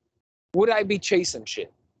 Would I be chasing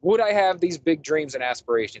shit? Would I have these big dreams and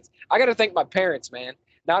aspirations? I got to thank my parents, man,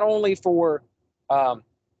 not only for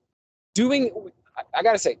doing, I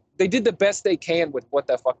got to say, they did the best they can with what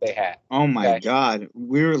the fuck they had. Oh my God.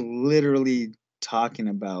 We're literally talking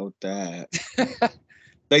about that.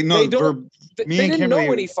 Like, no, they didn't know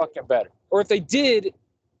any fucking better. Or if they did,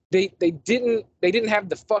 they didn't have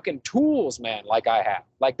the fucking tools, man, like I have.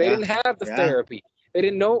 Like, they didn't have the therapy. They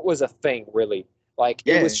didn't know it was a thing, really. Like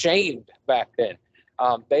it was shamed back then.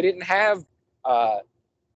 They didn't have.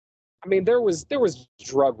 I mean, there was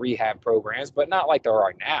drug rehab programs, but not like there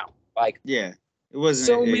are now. Like it wasn't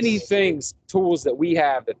so many things, tools that we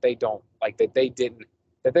have that they don't, like that they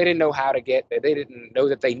didn't know how to get, that they didn't know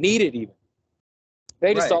that they needed even.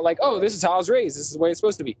 They just thought like, oh, this is how I was raised. This is the way it's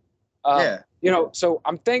supposed to be. You know, so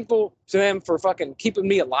I'm thankful to them for fucking keeping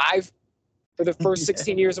me alive for the first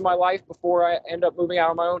 16 years of my life before I end up moving out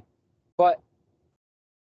on my own. But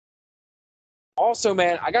also,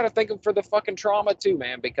 man, I got to thank them for the fucking trauma too,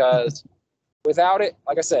 man, because without it,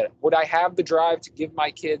 like I said, would I have the drive to give my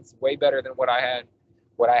kids way better than what I had?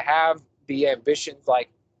 Would I have the ambitions like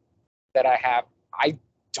that I have? I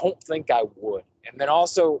don't think I would. And then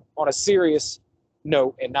also on a serious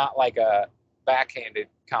note, and not like a backhanded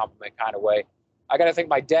compliment kind of way, I got to thank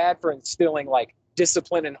my dad for instilling like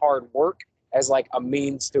discipline and hard work as like a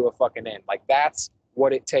means to a fucking end. Like that's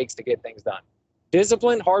what it takes to get things done.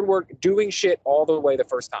 Discipline, hard work, doing shit all the way the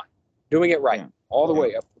first time, doing it right, all the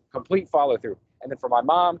way, a complete follow through. And then for my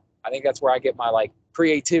mom, I think that's where I get my like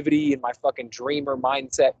creativity and my fucking dreamer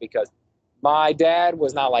mindset, because my dad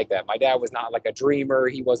was not like that. My dad was not like a dreamer.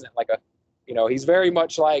 He wasn't like a, you know, he's very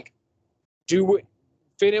much like, do it,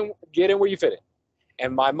 fit in, get in where you fit in.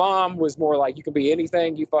 And my mom was more like, you can be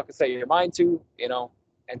anything you fucking set your mind to, you know.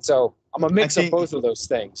 And so I'm a mix of both of those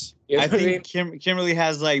things. You know I think Kimberly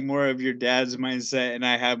has like more of your dad's mindset, and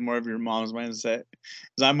I have more of your mom's mindset.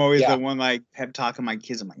 Because I'm always the one like pep talking my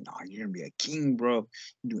kids. I'm like, no, you're gonna be a king, bro.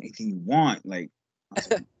 You do anything you want. Like,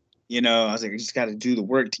 you know, I was like, you just got to do the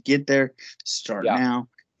work to get there. Start now,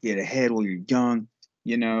 get ahead while you're young.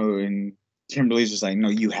 You know, and Kimberly's just like, no,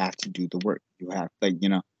 you have to do the work. You have, like, you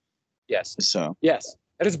know. Yes. So. Yes.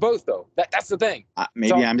 It is both, though. That's the thing.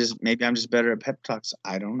 Maybe I'm just better at pep talks.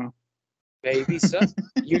 I don't know. Maybe so.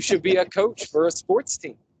 You should be a coach for a sports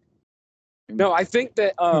team. No, I think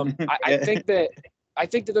that I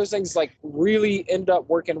think that those things like really end up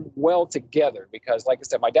working well together, because, like I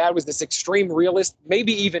said, my dad was this extreme realist,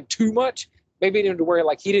 maybe even too much, maybe even to where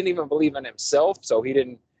like he didn't even believe in himself, so he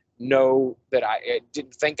didn't know that I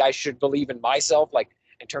didn't think I should believe in myself, like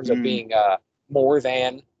in terms of being more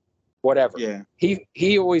than. Whatever. Yeah.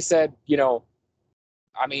 He always said, you know,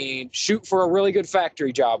 I mean, shoot for a really good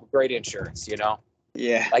factory job with great insurance, you know?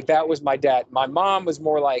 Yeah. Like that was my dad. My mom was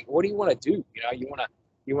more like, what do you want to do? You know, you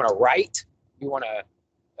want to write, you want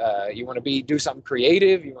to do something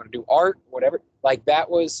creative, you want to do art, whatever. Like that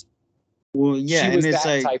was, well, yeah, she was and it's that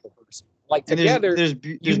like, type of person. Like together, there's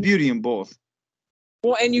beauty in both.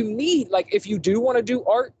 Well, and you need, like, if you do want to do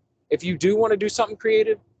art, if you do want to do something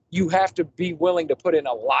creative, you have to be willing to put in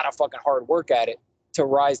a lot of fucking hard work at it to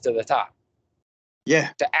rise to the top. Yeah.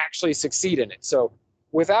 To actually succeed in it. So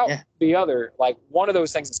without the other, like one of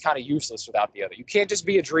those things is kind of useless without the other. You can't just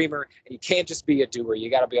be a dreamer and you can't just be a doer. You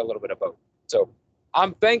got to be a little bit of both. So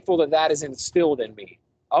I'm thankful that is instilled in me,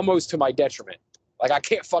 almost to my detriment. Like I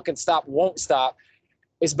can't fucking stop, won't stop.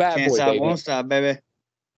 It's bad can't boy, stop, baby. Won't stop, baby.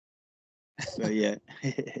 But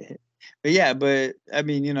yeah. But I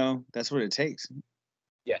mean, you know, that's what it takes.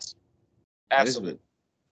 Yes, absolutely.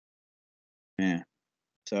 Yeah.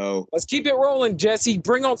 So let's keep it rolling, Jesse.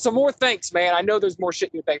 Bring on some more thanks, man. I know there's more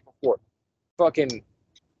shit you're thankful for. Fucking.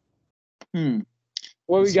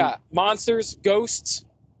 What we got? Monsters, ghosts,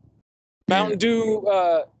 Mountain Dew.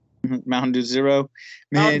 Mountain Dew Zero.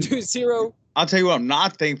 Man, Mountain Dew Zero. I'll tell you what I'm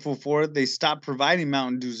not thankful for. They stopped providing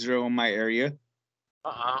Mountain Dew Zero in my area.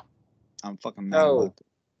 I'm fucking mad about that.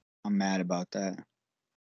 I'm mad about that.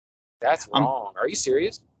 That's wrong. Are you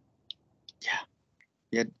serious?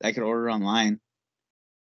 Yeah, I could order online.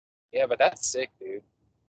 Yeah, but that's sick, dude.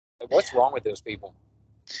 Like, what's wrong with those people?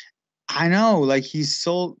 I know. Like, he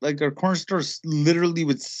sold, like, our corner stores literally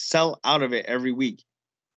would sell out of it every week.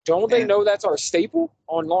 Don't they know that's our staple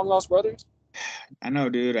on Long Lost Brothers? I know,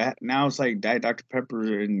 dude. Now it's like Diet Dr.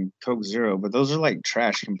 Pepper and Coke Zero, but those are like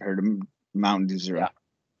trash compared to Mountain Dew Zero.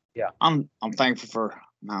 Yeah. I'm thankful for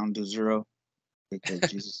Mountain Dew Zero. Because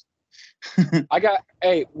Jesus.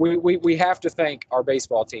 We have to thank our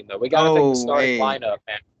baseball team though. We gotta thank the starting lineup,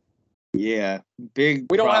 man. Yeah, big.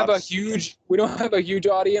 We don't have a huge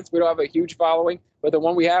audience. We don't have a huge following, but the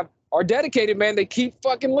one we have are dedicated, man. They keep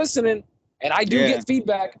fucking listening, and I do get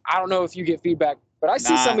feedback. I don't know if you get feedback, but I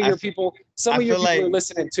see some of your people. Some of your people are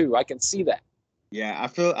listening too. I can see that. Yeah, I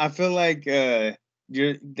feel like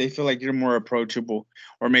they feel like you're more approachable,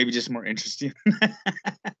 or maybe just more interesting.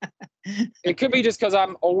 It could be just because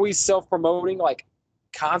I'm always self-promoting, like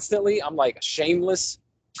constantly. I'm like shameless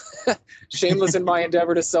in my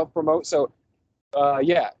endeavor to self-promote. So,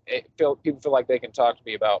 people feel like they can talk to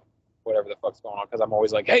me about whatever the fuck's going on, because I'm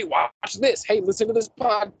always like, hey, watch this. Hey, listen to this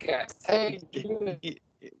podcast. Hey,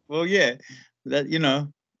 well, yeah, that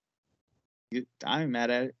I'm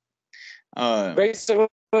mad at it. Basically,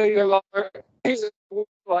 you're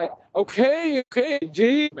like, okay,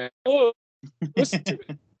 gee, man, listen to it.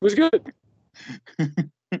 It was good.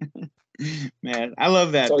 Man, I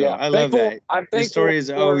love that, So, though. yeah, I love that. I'm Your thankful story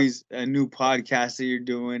is for- always a new podcast that you're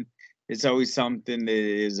doing. It's always something that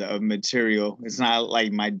is of material. It's not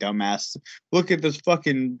like my dumbass. Look at this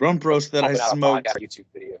fucking rump roast that I pumping out a smoked. podcast YouTube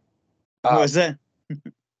video. What was that?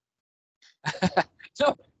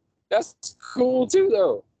 No, that's cool too,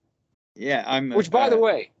 though. Yeah, I'm. Which, by the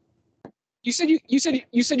way, you said you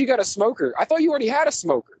got a smoker. I thought you already had a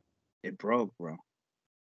smoker. It broke, bro.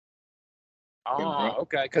 Oh,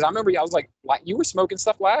 okay. Because I remember I was like, you were smoking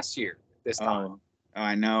stuff last year this time. Oh,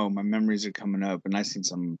 I know. My memories are coming up, and I seen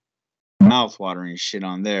some mouth-watering shit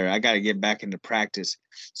on there. I got to get back into practice.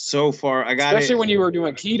 So far, I got especially when you were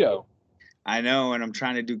doing keto. I know, and I'm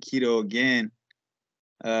trying to do keto again.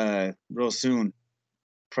 Real soon,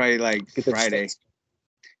 probably like Friday.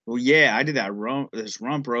 Well, yeah, I did this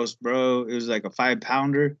rump roast, bro. It was like a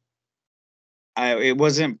 5-pounder. It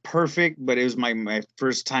wasn't perfect, but it was my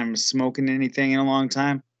first time smoking anything in a long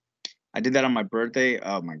time. I did that on my birthday.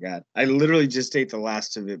 Oh my god, I literally just ate the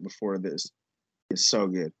last of it before this. It's so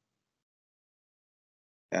good.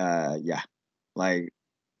 Yeah, like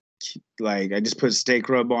I just put steak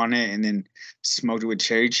rub on it and then smoked it with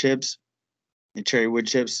cherry chips and cherry wood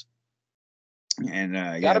chips. And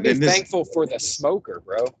gotta be thankful for the smoker,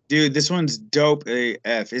 bro. Dude, this one's dope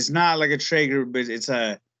AF. It's not like a Traeger, but it's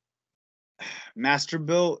a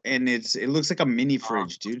Masterbuilt, and it looks like a mini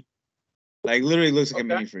fridge, dude. Like literally looks like a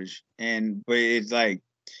mini fridge, but it's like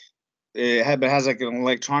but has like an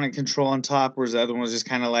electronic control on top, whereas the other one was just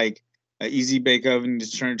kind of like an easy bake oven.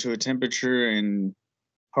 Just turn it to a temperature and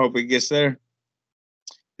hope it gets there.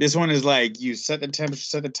 This one is like you set the temperature,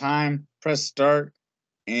 set the time, press start,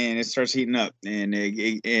 and it starts heating up, and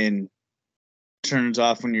it turns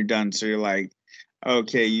off when you're done. So you're like,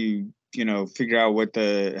 okay, you figure out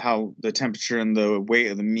how the temperature and the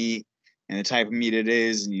weight of the meat and the type of meat it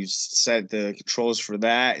is, and you set the controls for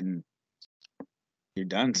that, and you're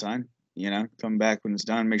done, son. Come back when it's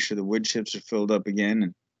done, make sure the wood chips are filled up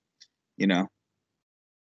again, and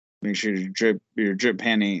make sure your drip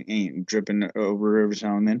pan ain't dripping over every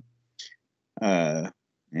now and then.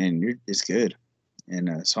 And it's good.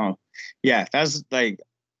 And so yeah, that's like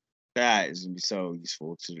that is gonna be so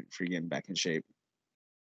useful for getting back in shape.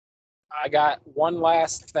 I got one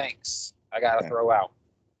last thanks I gotta throw out.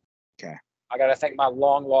 Okay. I gotta thank my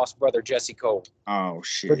long lost brother Jesse Cole. Oh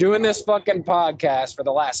shit. For doing this fucking podcast for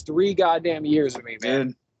the last 3 goddamn years with me, man.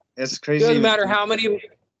 Dude, that's crazy. Doesn't matter how many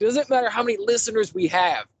listeners we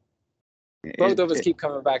have. Both of us keep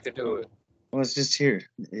coming back to do it. Well, it's just here.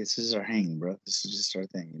 This is our hang, bro. This is just our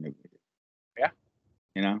thing. Yeah.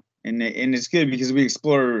 And it's good because we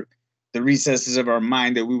explore the recesses of our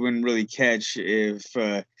mind that we wouldn't really catch if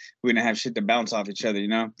we didn't have shit to bounce off each other,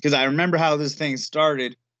 Because I remember how this thing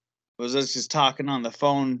started was us just talking on the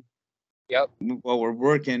phone. Yep. While we're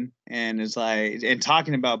working, and it's like, and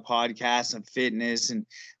talking about podcasts and fitness and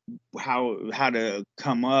how to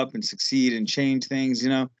come up and succeed and change things,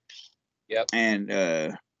 Yep. And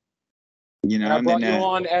and I brought you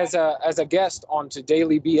on as a guest onto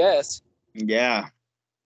Daily BS. Yeah.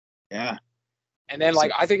 And then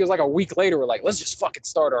I think it was like a week later, we're like, let's just fucking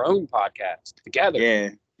start our own podcast together.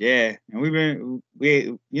 Yeah. And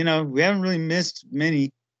we haven't really missed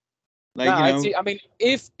many. I mean,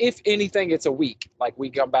 if anything, it's a week. Like we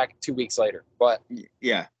come back 2 weeks later, but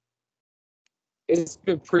yeah, it's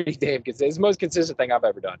been pretty damn consistent. It's the most consistent thing I've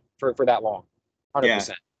ever done for that long, 100%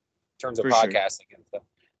 in terms of podcasting and stuff.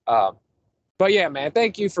 But yeah, man,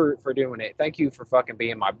 thank you for doing it. Thank you for fucking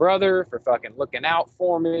being my brother, for fucking looking out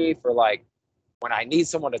for me, for like when I need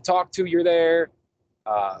someone to talk to, you're there.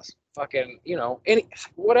 Fucking, any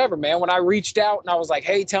whatever, man. When I reached out and I was like,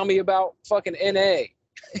 hey, tell me about fucking NA.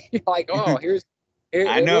 You're like, oh,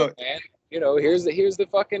 I know, look, man. Here's the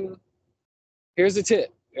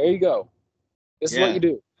tip. There you go. This is what you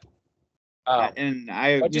do. But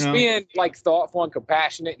just being like thoughtful and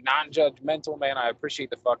compassionate, non-judgmental, man. I appreciate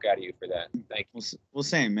the fuck out of you for that. Thank you. Well,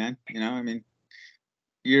 same, man. I mean,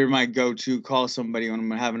 you're my go-to. Call somebody when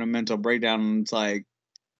I'm having a mental breakdown, and it's like,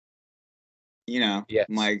 yes.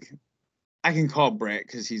 I'm like, I can call Brett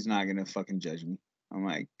because he's not gonna fucking judge me. I'm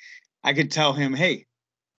like, I could tell him, hey,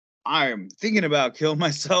 I'm thinking about killing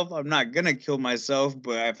myself. I'm not gonna kill myself,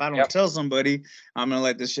 but if I don't tell somebody, I'm gonna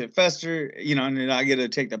let this shit fester, and then I get to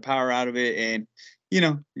take the power out of it. And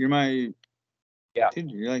you're my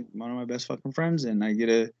dude, you're like one of my best fucking friends, and I get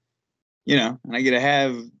to you know, and I get to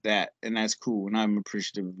have that, and that's cool, and I'm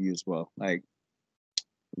appreciative of you as well. Like,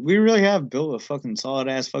 we really have built a fucking solid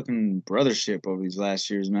ass fucking brothership over these last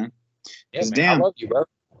years, man. Yeah, 'Cause man, I damn, love you, bro.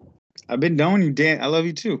 I've been knowing you, Dan. I love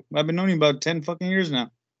you too. I've been knowing you about 10 fucking years now.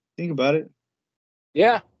 Think about it.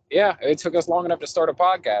 Yeah, yeah. It took us long enough to start a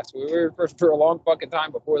podcast. We were for a long fucking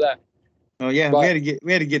time before that. Oh yeah, But we had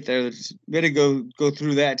to get there. We had to go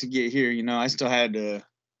through that to get here. You know, I still had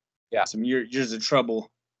yeah, some years of trouble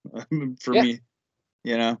for yeah, me.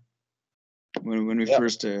 You know, when we yeah.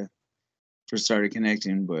 first started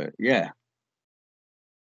connecting. But yeah,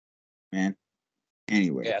 man.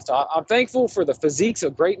 Anyway, Yeah, so I'm thankful for the physiques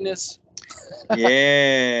of greatness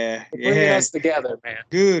yeah, for bringing yeah, us together, man.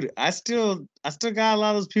 dude. I still got a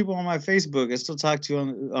lot of those people on my Facebook. I still talk to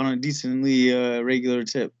on a decently regular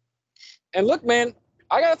tip. And look, man,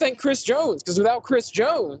 I gotta thank Chris Jones, because without Chris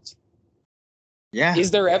Jones, Yeah,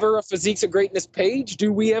 is there ever a physiques of greatness page?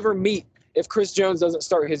 Do we ever meet if Chris Jones doesn't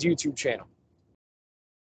start his YouTube channel?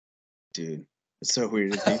 dude. It's so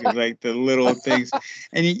weird to think of like the little things.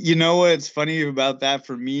 And you know what's funny about that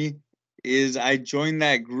for me is I joined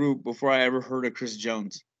that group before I ever heard of Chris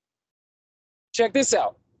Jones. Check this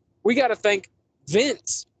out. We got to thank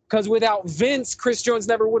Vince, because without Vince, Chris Jones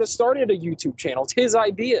never would have started a YouTube channel. It's his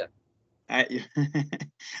idea. I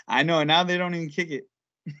I know, and now they don't even kick it.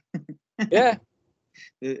 Yeah.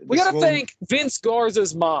 We got to swole- thank Vince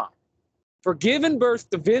Garza's mom for giving birth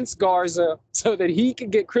to Vince Garza so that he could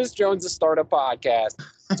get Chris Jones to start a podcast,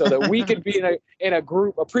 so that we could be in a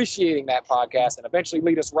group appreciating that podcast and eventually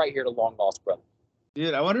lead us right here to Long Lost Brother.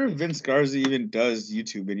 Dude, I wonder if Vince Garza even does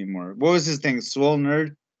YouTube anymore. What was his thing? Swole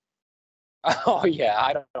Nerd? Oh yeah,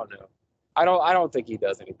 I don't know. I don't think he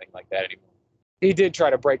does anything like that anymore. He did try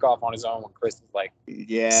to break off on his own when Chris was like,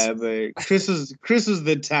 Yeah, but Chris was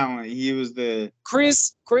the talent. He was the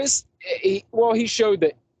Chris, he showed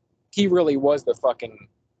that he really was the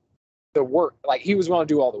work. Like, he was willing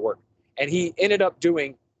to do all the work, and he ended up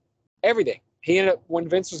doing everything. He ended up, when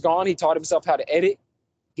Vince was gone, he taught himself how to edit.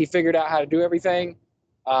 He figured out how to do everything.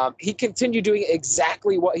 He continued doing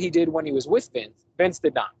exactly what he did when he was with Vince. Vince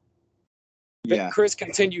did not. yeah. Chris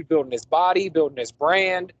continued building his body, building his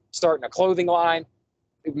brand, starting a clothing line,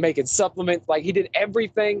 making supplements. Like, he did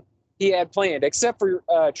everything he had planned, except for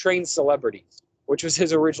train celebrities, which was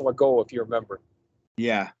his original goal, if you remember.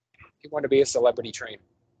 Yeah. He wanted to be a celebrity trainer.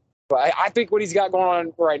 But I think what he's got going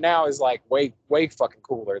on right now is like way fucking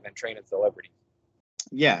cooler than training celebrities.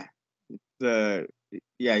 Yeah.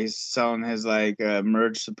 He's selling his like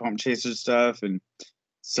merch, the Pump Chaser stuff, and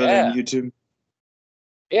selling on YouTube.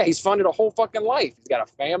 Yeah, he's funded a whole fucking life. He's got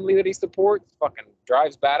a family that he supports, fucking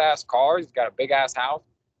drives badass cars, he's got a big ass house.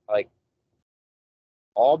 Like,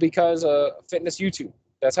 all because of fitness YouTube.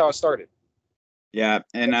 That's how it started. Yeah,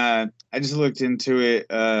 and I just looked into it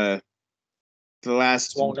the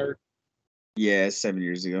last Swole Nerd. Yeah, 7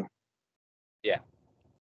 years ago. Yeah.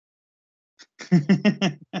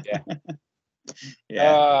 Yeah.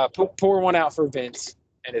 Yeah. Pour one out for Vince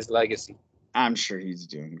and his legacy. I'm sure he's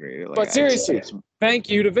doing great. Like, But seriously, thank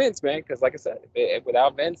you to Vince, man, because like I said,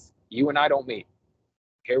 without Vince, you and I don't meet.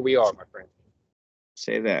 Here we are, my friend.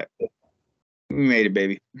 Say that. We made it,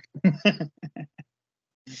 baby.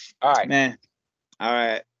 All right, man. All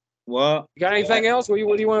right. Well, you got anything else? What do you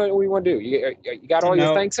want to do? You got all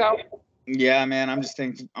your thanks out? Yeah, man. I'm just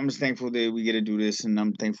thankful that we get to do this, and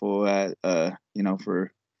I'm thankful that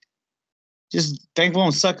for just thankful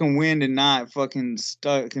I'm sucking wind and not fucking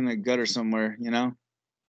stuck in the gutter somewhere, you know.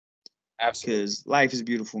 Absolutely. Because life is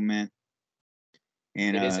beautiful, man.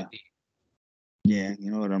 And it is indeed. Yeah,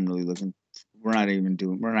 you know what I'm really looking. We're not even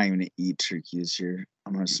gonna eat turkey this year.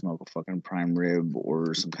 I'm gonna smoke a fucking prime rib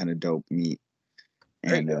or some kind of dope meat.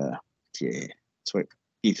 And yeah, that's what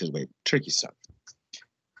beef is. Turkey sucks.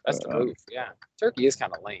 That's the move. Yeah, turkey is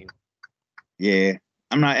kind of lame. Yeah,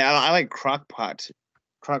 I'm not. I like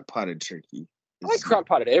crock-potted turkey. I like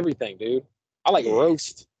crock-potted everything, dude. I like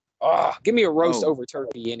roast. Oh, give me a roast over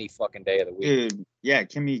turkey any fucking day of the week. Dude, yeah,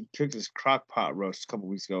 Kimmy cooked this crock-pot roast a couple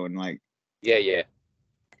weeks ago, and like, yeah,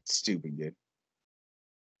 stupid good.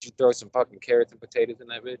 Did you throw some fucking carrots and potatoes in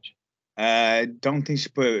that bitch? I don't think she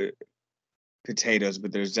put potatoes,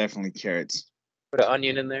 but there's definitely carrots. Put an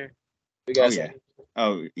onion in there.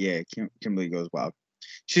 Oh yeah. Kimberly goes wild.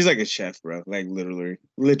 She's like a chef, bro. Like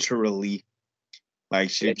literally. Like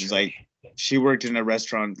she worked in a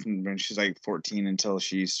restaurant from when she's like 14 until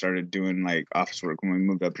she started doing like office work when we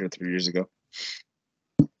moved up here 3 years ago.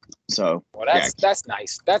 So well, that's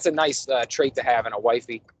nice. That's a nice trait to have in a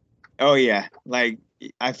wifey. Oh yeah, like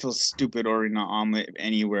I feel stupid ordering an omelet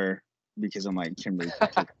anywhere because I'm like, Kimberly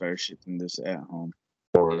could cook better shit than this at home.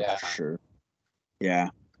 For sure. Yeah.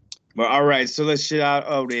 But all right, so let's shit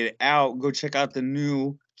it out. Go check out the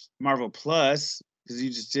new Marvel Plus because you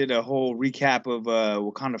just did a whole recap of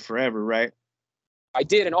Wakanda Forever, right? I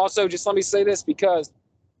did, and also just let me say this because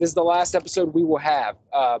this is the last episode we will have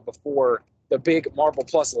before the big Marvel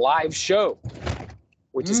Plus live show,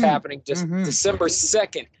 which is happening just December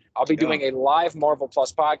 2nd. I'll be doing a live Marvel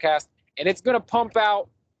Plus podcast, and it's going to pump out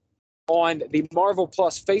on the Marvel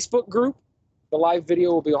Plus Facebook group. The live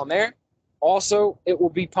video will be on there. Also, it will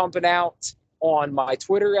be pumping out on my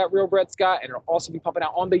Twitter at Real Brett Scott, and it'll also be pumping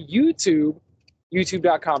out on the YouTube,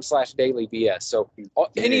 youtube.com/dailybs. So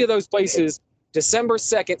any of those places, December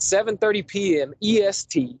 2nd, 7:30 p.m.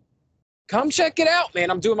 EST. Come check it out, man.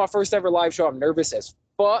 I'm doing my first ever live show. I'm nervous as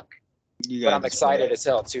fuck, but I'm excited as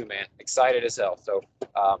hell too, man. Excited as hell. So,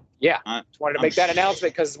 just wanted to make that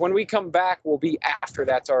announcement because when we come back, we'll be after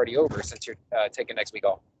that's already over since you're taking next week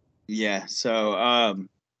off. Yeah. So,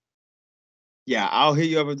 I'll hit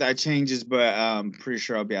you up if that changes, but I'm pretty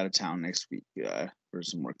sure I'll be out of town next week for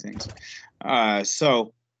some more things.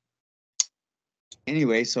 So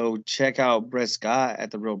anyway, so check out Brett Scott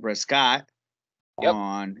at the Real Brett Scott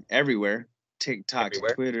on everywhere. TikTok, to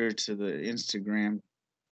Twitter, to the Instagram.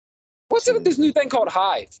 What's up with this new thing called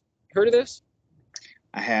Hive? Heard of this?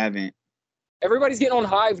 I haven't. Everybody's getting on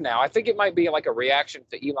Hive now. I think it might be like a reaction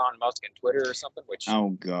to Elon Musk and Twitter or something. Which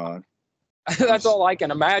God. That's all I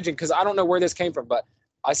can imagine because I don't know where this came from, but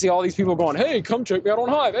I see all these people going, "Hey, come check me out on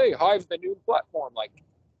Hive. Hey, Hive's the new platform." Like,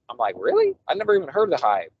 I'm like, really? I never even heard of the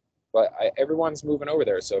Hive, but everyone's moving over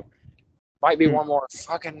there, so might be one more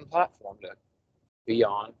fucking platform to be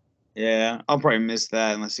on. Yeah, I'll probably miss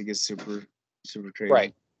that unless it gets super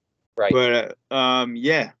crazy. Right. But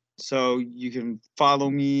so you can follow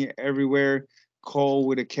me everywhere, Cole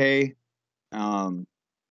with a K.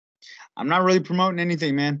 I'm not really promoting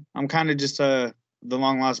anything, man. I'm kind of just the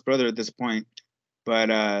long lost brother at this point. But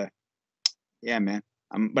yeah, man.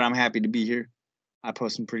 I'm happy to be here. I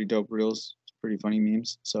post some pretty dope reels, pretty funny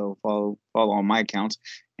memes. So follow all my accounts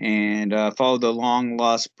and follow the Long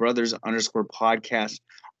Lost Brothers _ podcast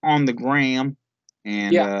on the gram.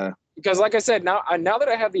 And because like I said, now that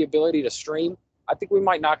I have the ability to stream, I think we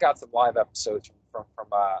might knock out some live episodes from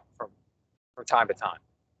time to time.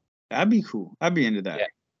 That'd be cool. I'd be into that.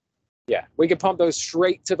 Yeah, we could pump those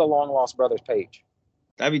straight to the Long Lost Brothers page.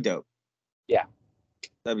 That'd be dope. Yeah.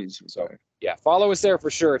 That'd be super. So, yeah, follow us there for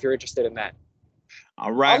sure if you're interested in that.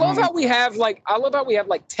 All right. I love how we have like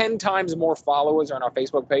 10 times more followers on our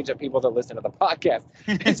Facebook page than people that listen to the podcast.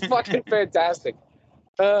 It's fucking fantastic.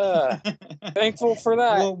 Thankful for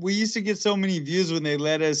that. Well, we used to get so many views when they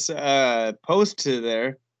let us post to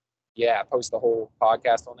there. Yeah, post the whole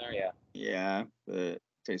podcast on there. Yeah. Yeah, but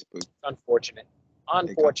Facebook. Unfortunate.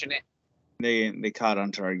 They caught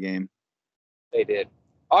onto our game. They did.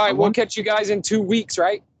 All right, we'll catch you guys in 2 weeks,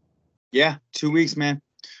 right? Yeah, 2 weeks, man.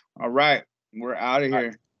 All right, we're out of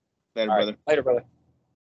here. Later, brother. Later, brother.